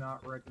 I do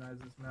not recognize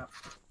this map.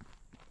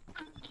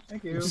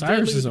 Thank you.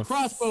 Cyrus is a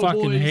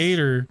fucking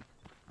hater.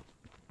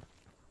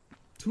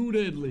 Too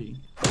deadly.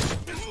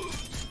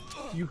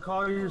 You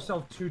call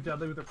yourself too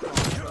deadly with a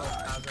crossbow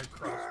as a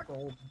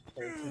crossbow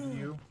bolted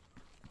you.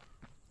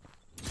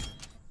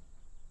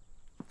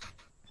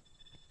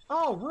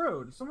 Oh,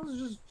 rude. Someone's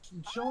just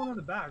chilling in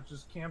the back,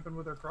 just camping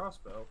with their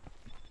crossbow.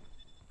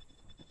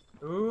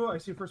 Ooh, I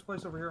see first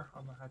place over here.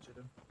 I'm gonna hatchet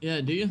him. Yeah,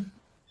 do you?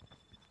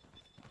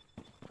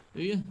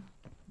 Do you?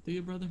 Do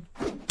you, brother?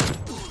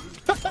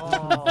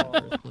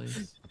 Oh.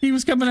 He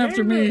was coming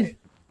after me.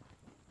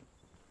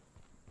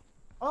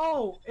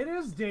 Oh, it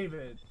is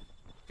David.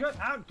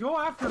 Go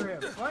after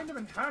him. Find him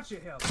and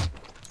hatchet him.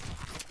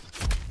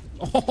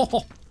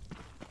 Oh.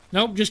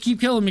 Nope, just keep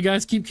killing me,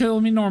 guys. Keep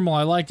killing me normal.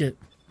 I like it.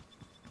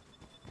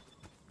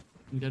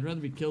 I'd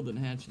rather be killed than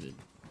hatcheted.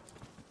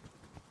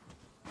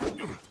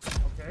 Okay.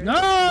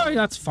 No,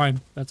 that's fine.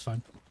 That's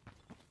fine.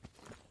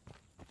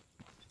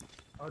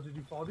 Oh, did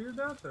you fall to your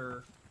death,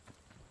 or?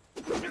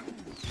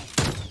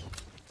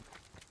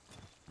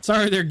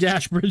 Sorry, they're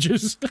dash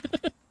bridges.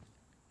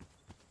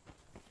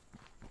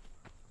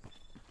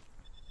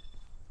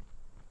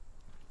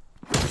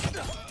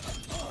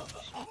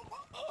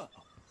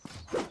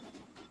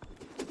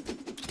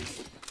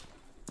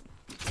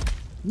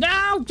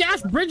 No,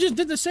 Josh Bridges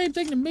did the same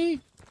thing to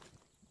me.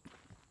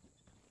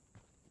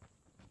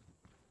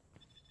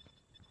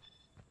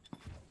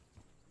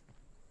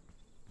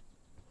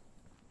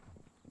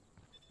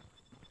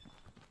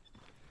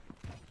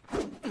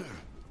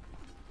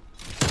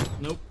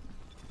 Nope.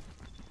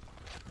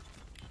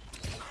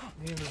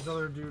 Me and this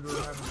other dude were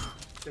having the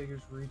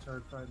biggest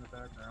retard fight in the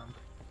background.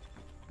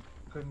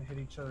 Couldn't hit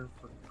each other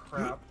for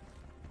crap.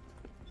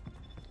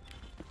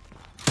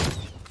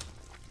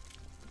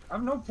 I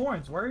have no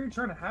points. Why are you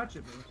trying to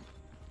hatchet me?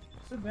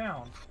 Sit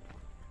down.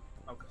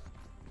 Okay.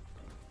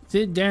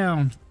 Sit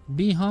down.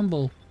 Be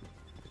humble.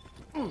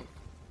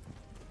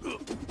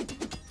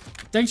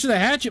 Thanks for the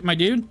hatchet, my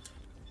dude.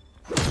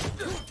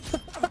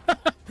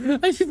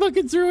 I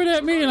fucking threw it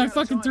at me and I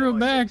fucking threw it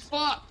back.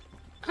 Fuck!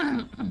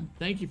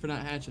 Thank you for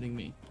not hatcheting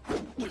me.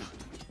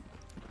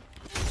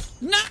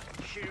 No!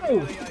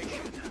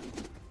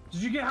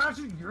 Did you get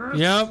hatchet?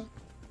 Yep.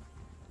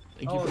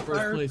 Thank you for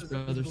first place,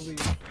 brothers.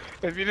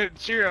 If you didn't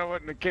cheer, I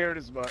wouldn't have cared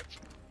as much.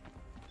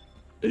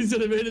 He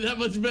said it made it that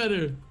much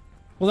better.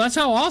 Well, that's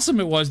how awesome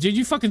it was, dude.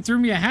 You fucking threw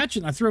me a hatchet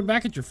and I threw it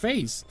back at your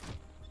face.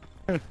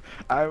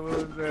 I will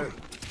admit,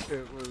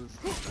 it was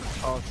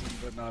awesome,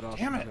 but not awesome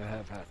Damn it. to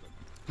have happened.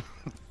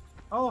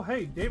 Oh,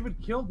 hey, David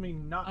killed me.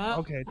 Not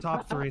okay.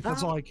 Top 3.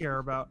 That's all I care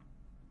about.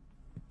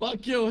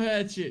 Fuck your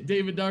hatchet.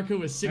 David Darko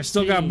was 16. I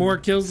still got more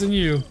kills than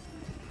you.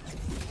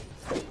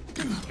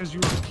 Because you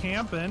were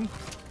camping.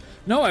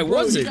 No, I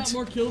wasn't. You got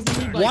more kills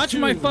than me by Watch 2.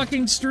 my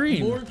fucking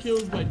stream. More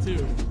kills by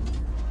 2.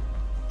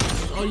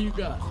 That's all you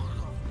got.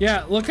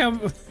 Yeah, look how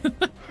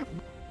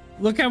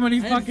look how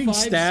many fucking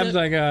stabs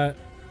I got.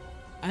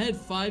 I had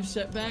 5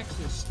 setbacks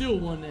and still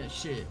won that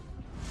shit.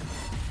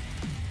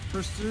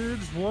 Prestige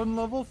 1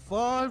 level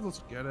 5. Let's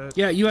get it.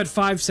 Yeah, you had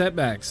 5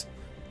 setbacks.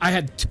 I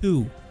had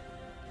 2.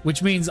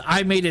 Which means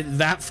I made it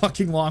that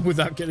fucking long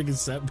without getting a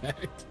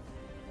setback.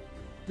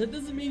 That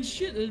doesn't mean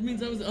shit. It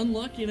means I was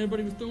unlucky and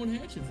everybody was throwing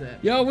hatchets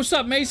at me. Yo, what's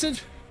up, Mason?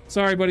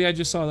 Sorry, buddy, I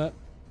just saw that.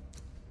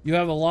 You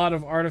have a lot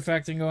of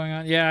artifacting going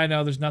on. Yeah, I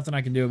know. There's nothing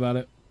I can do about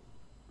it.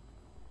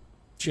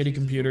 Shitty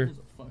computer. That was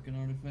a fucking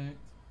artifact.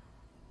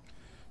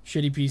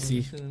 Shitty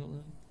PC.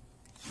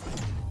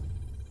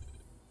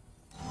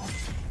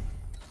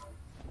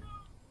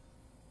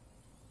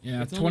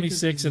 Yeah,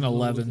 26 and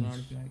 11.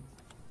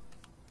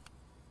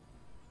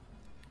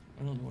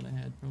 I don't know what I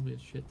had. Probably a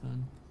shit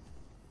ton.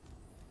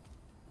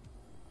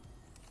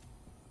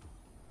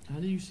 How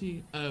do you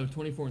see? Oh,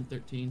 24 and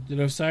 13. Did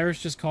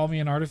Osiris just call me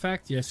an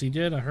artifact? Yes, he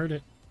did. I heard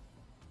it.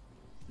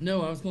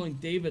 No, I was calling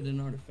David an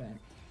artifact.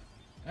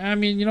 I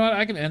mean, you know what?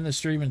 I can end the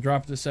stream and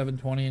drop it to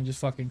 720 and just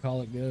fucking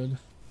call it good.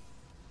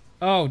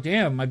 Oh,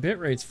 damn. My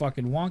bitrate's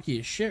fucking wonky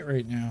as shit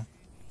right now.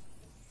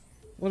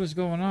 What is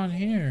going on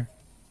here?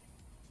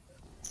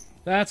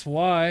 That's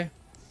why.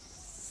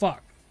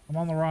 Fuck. I'm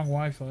on the wrong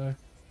Wi-Fi.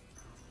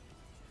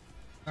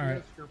 Alright.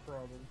 That's your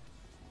problem.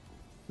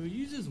 Who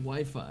uses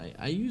Wi-Fi?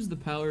 I use the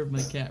power of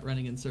my cat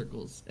running in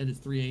circles at its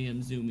 3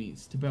 a.m.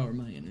 zoomies to power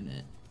my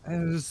internet.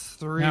 It is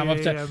 3 Now I'm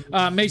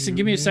upset. Mason,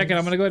 give me a second.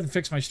 I'm gonna go ahead and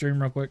fix my stream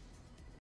real quick.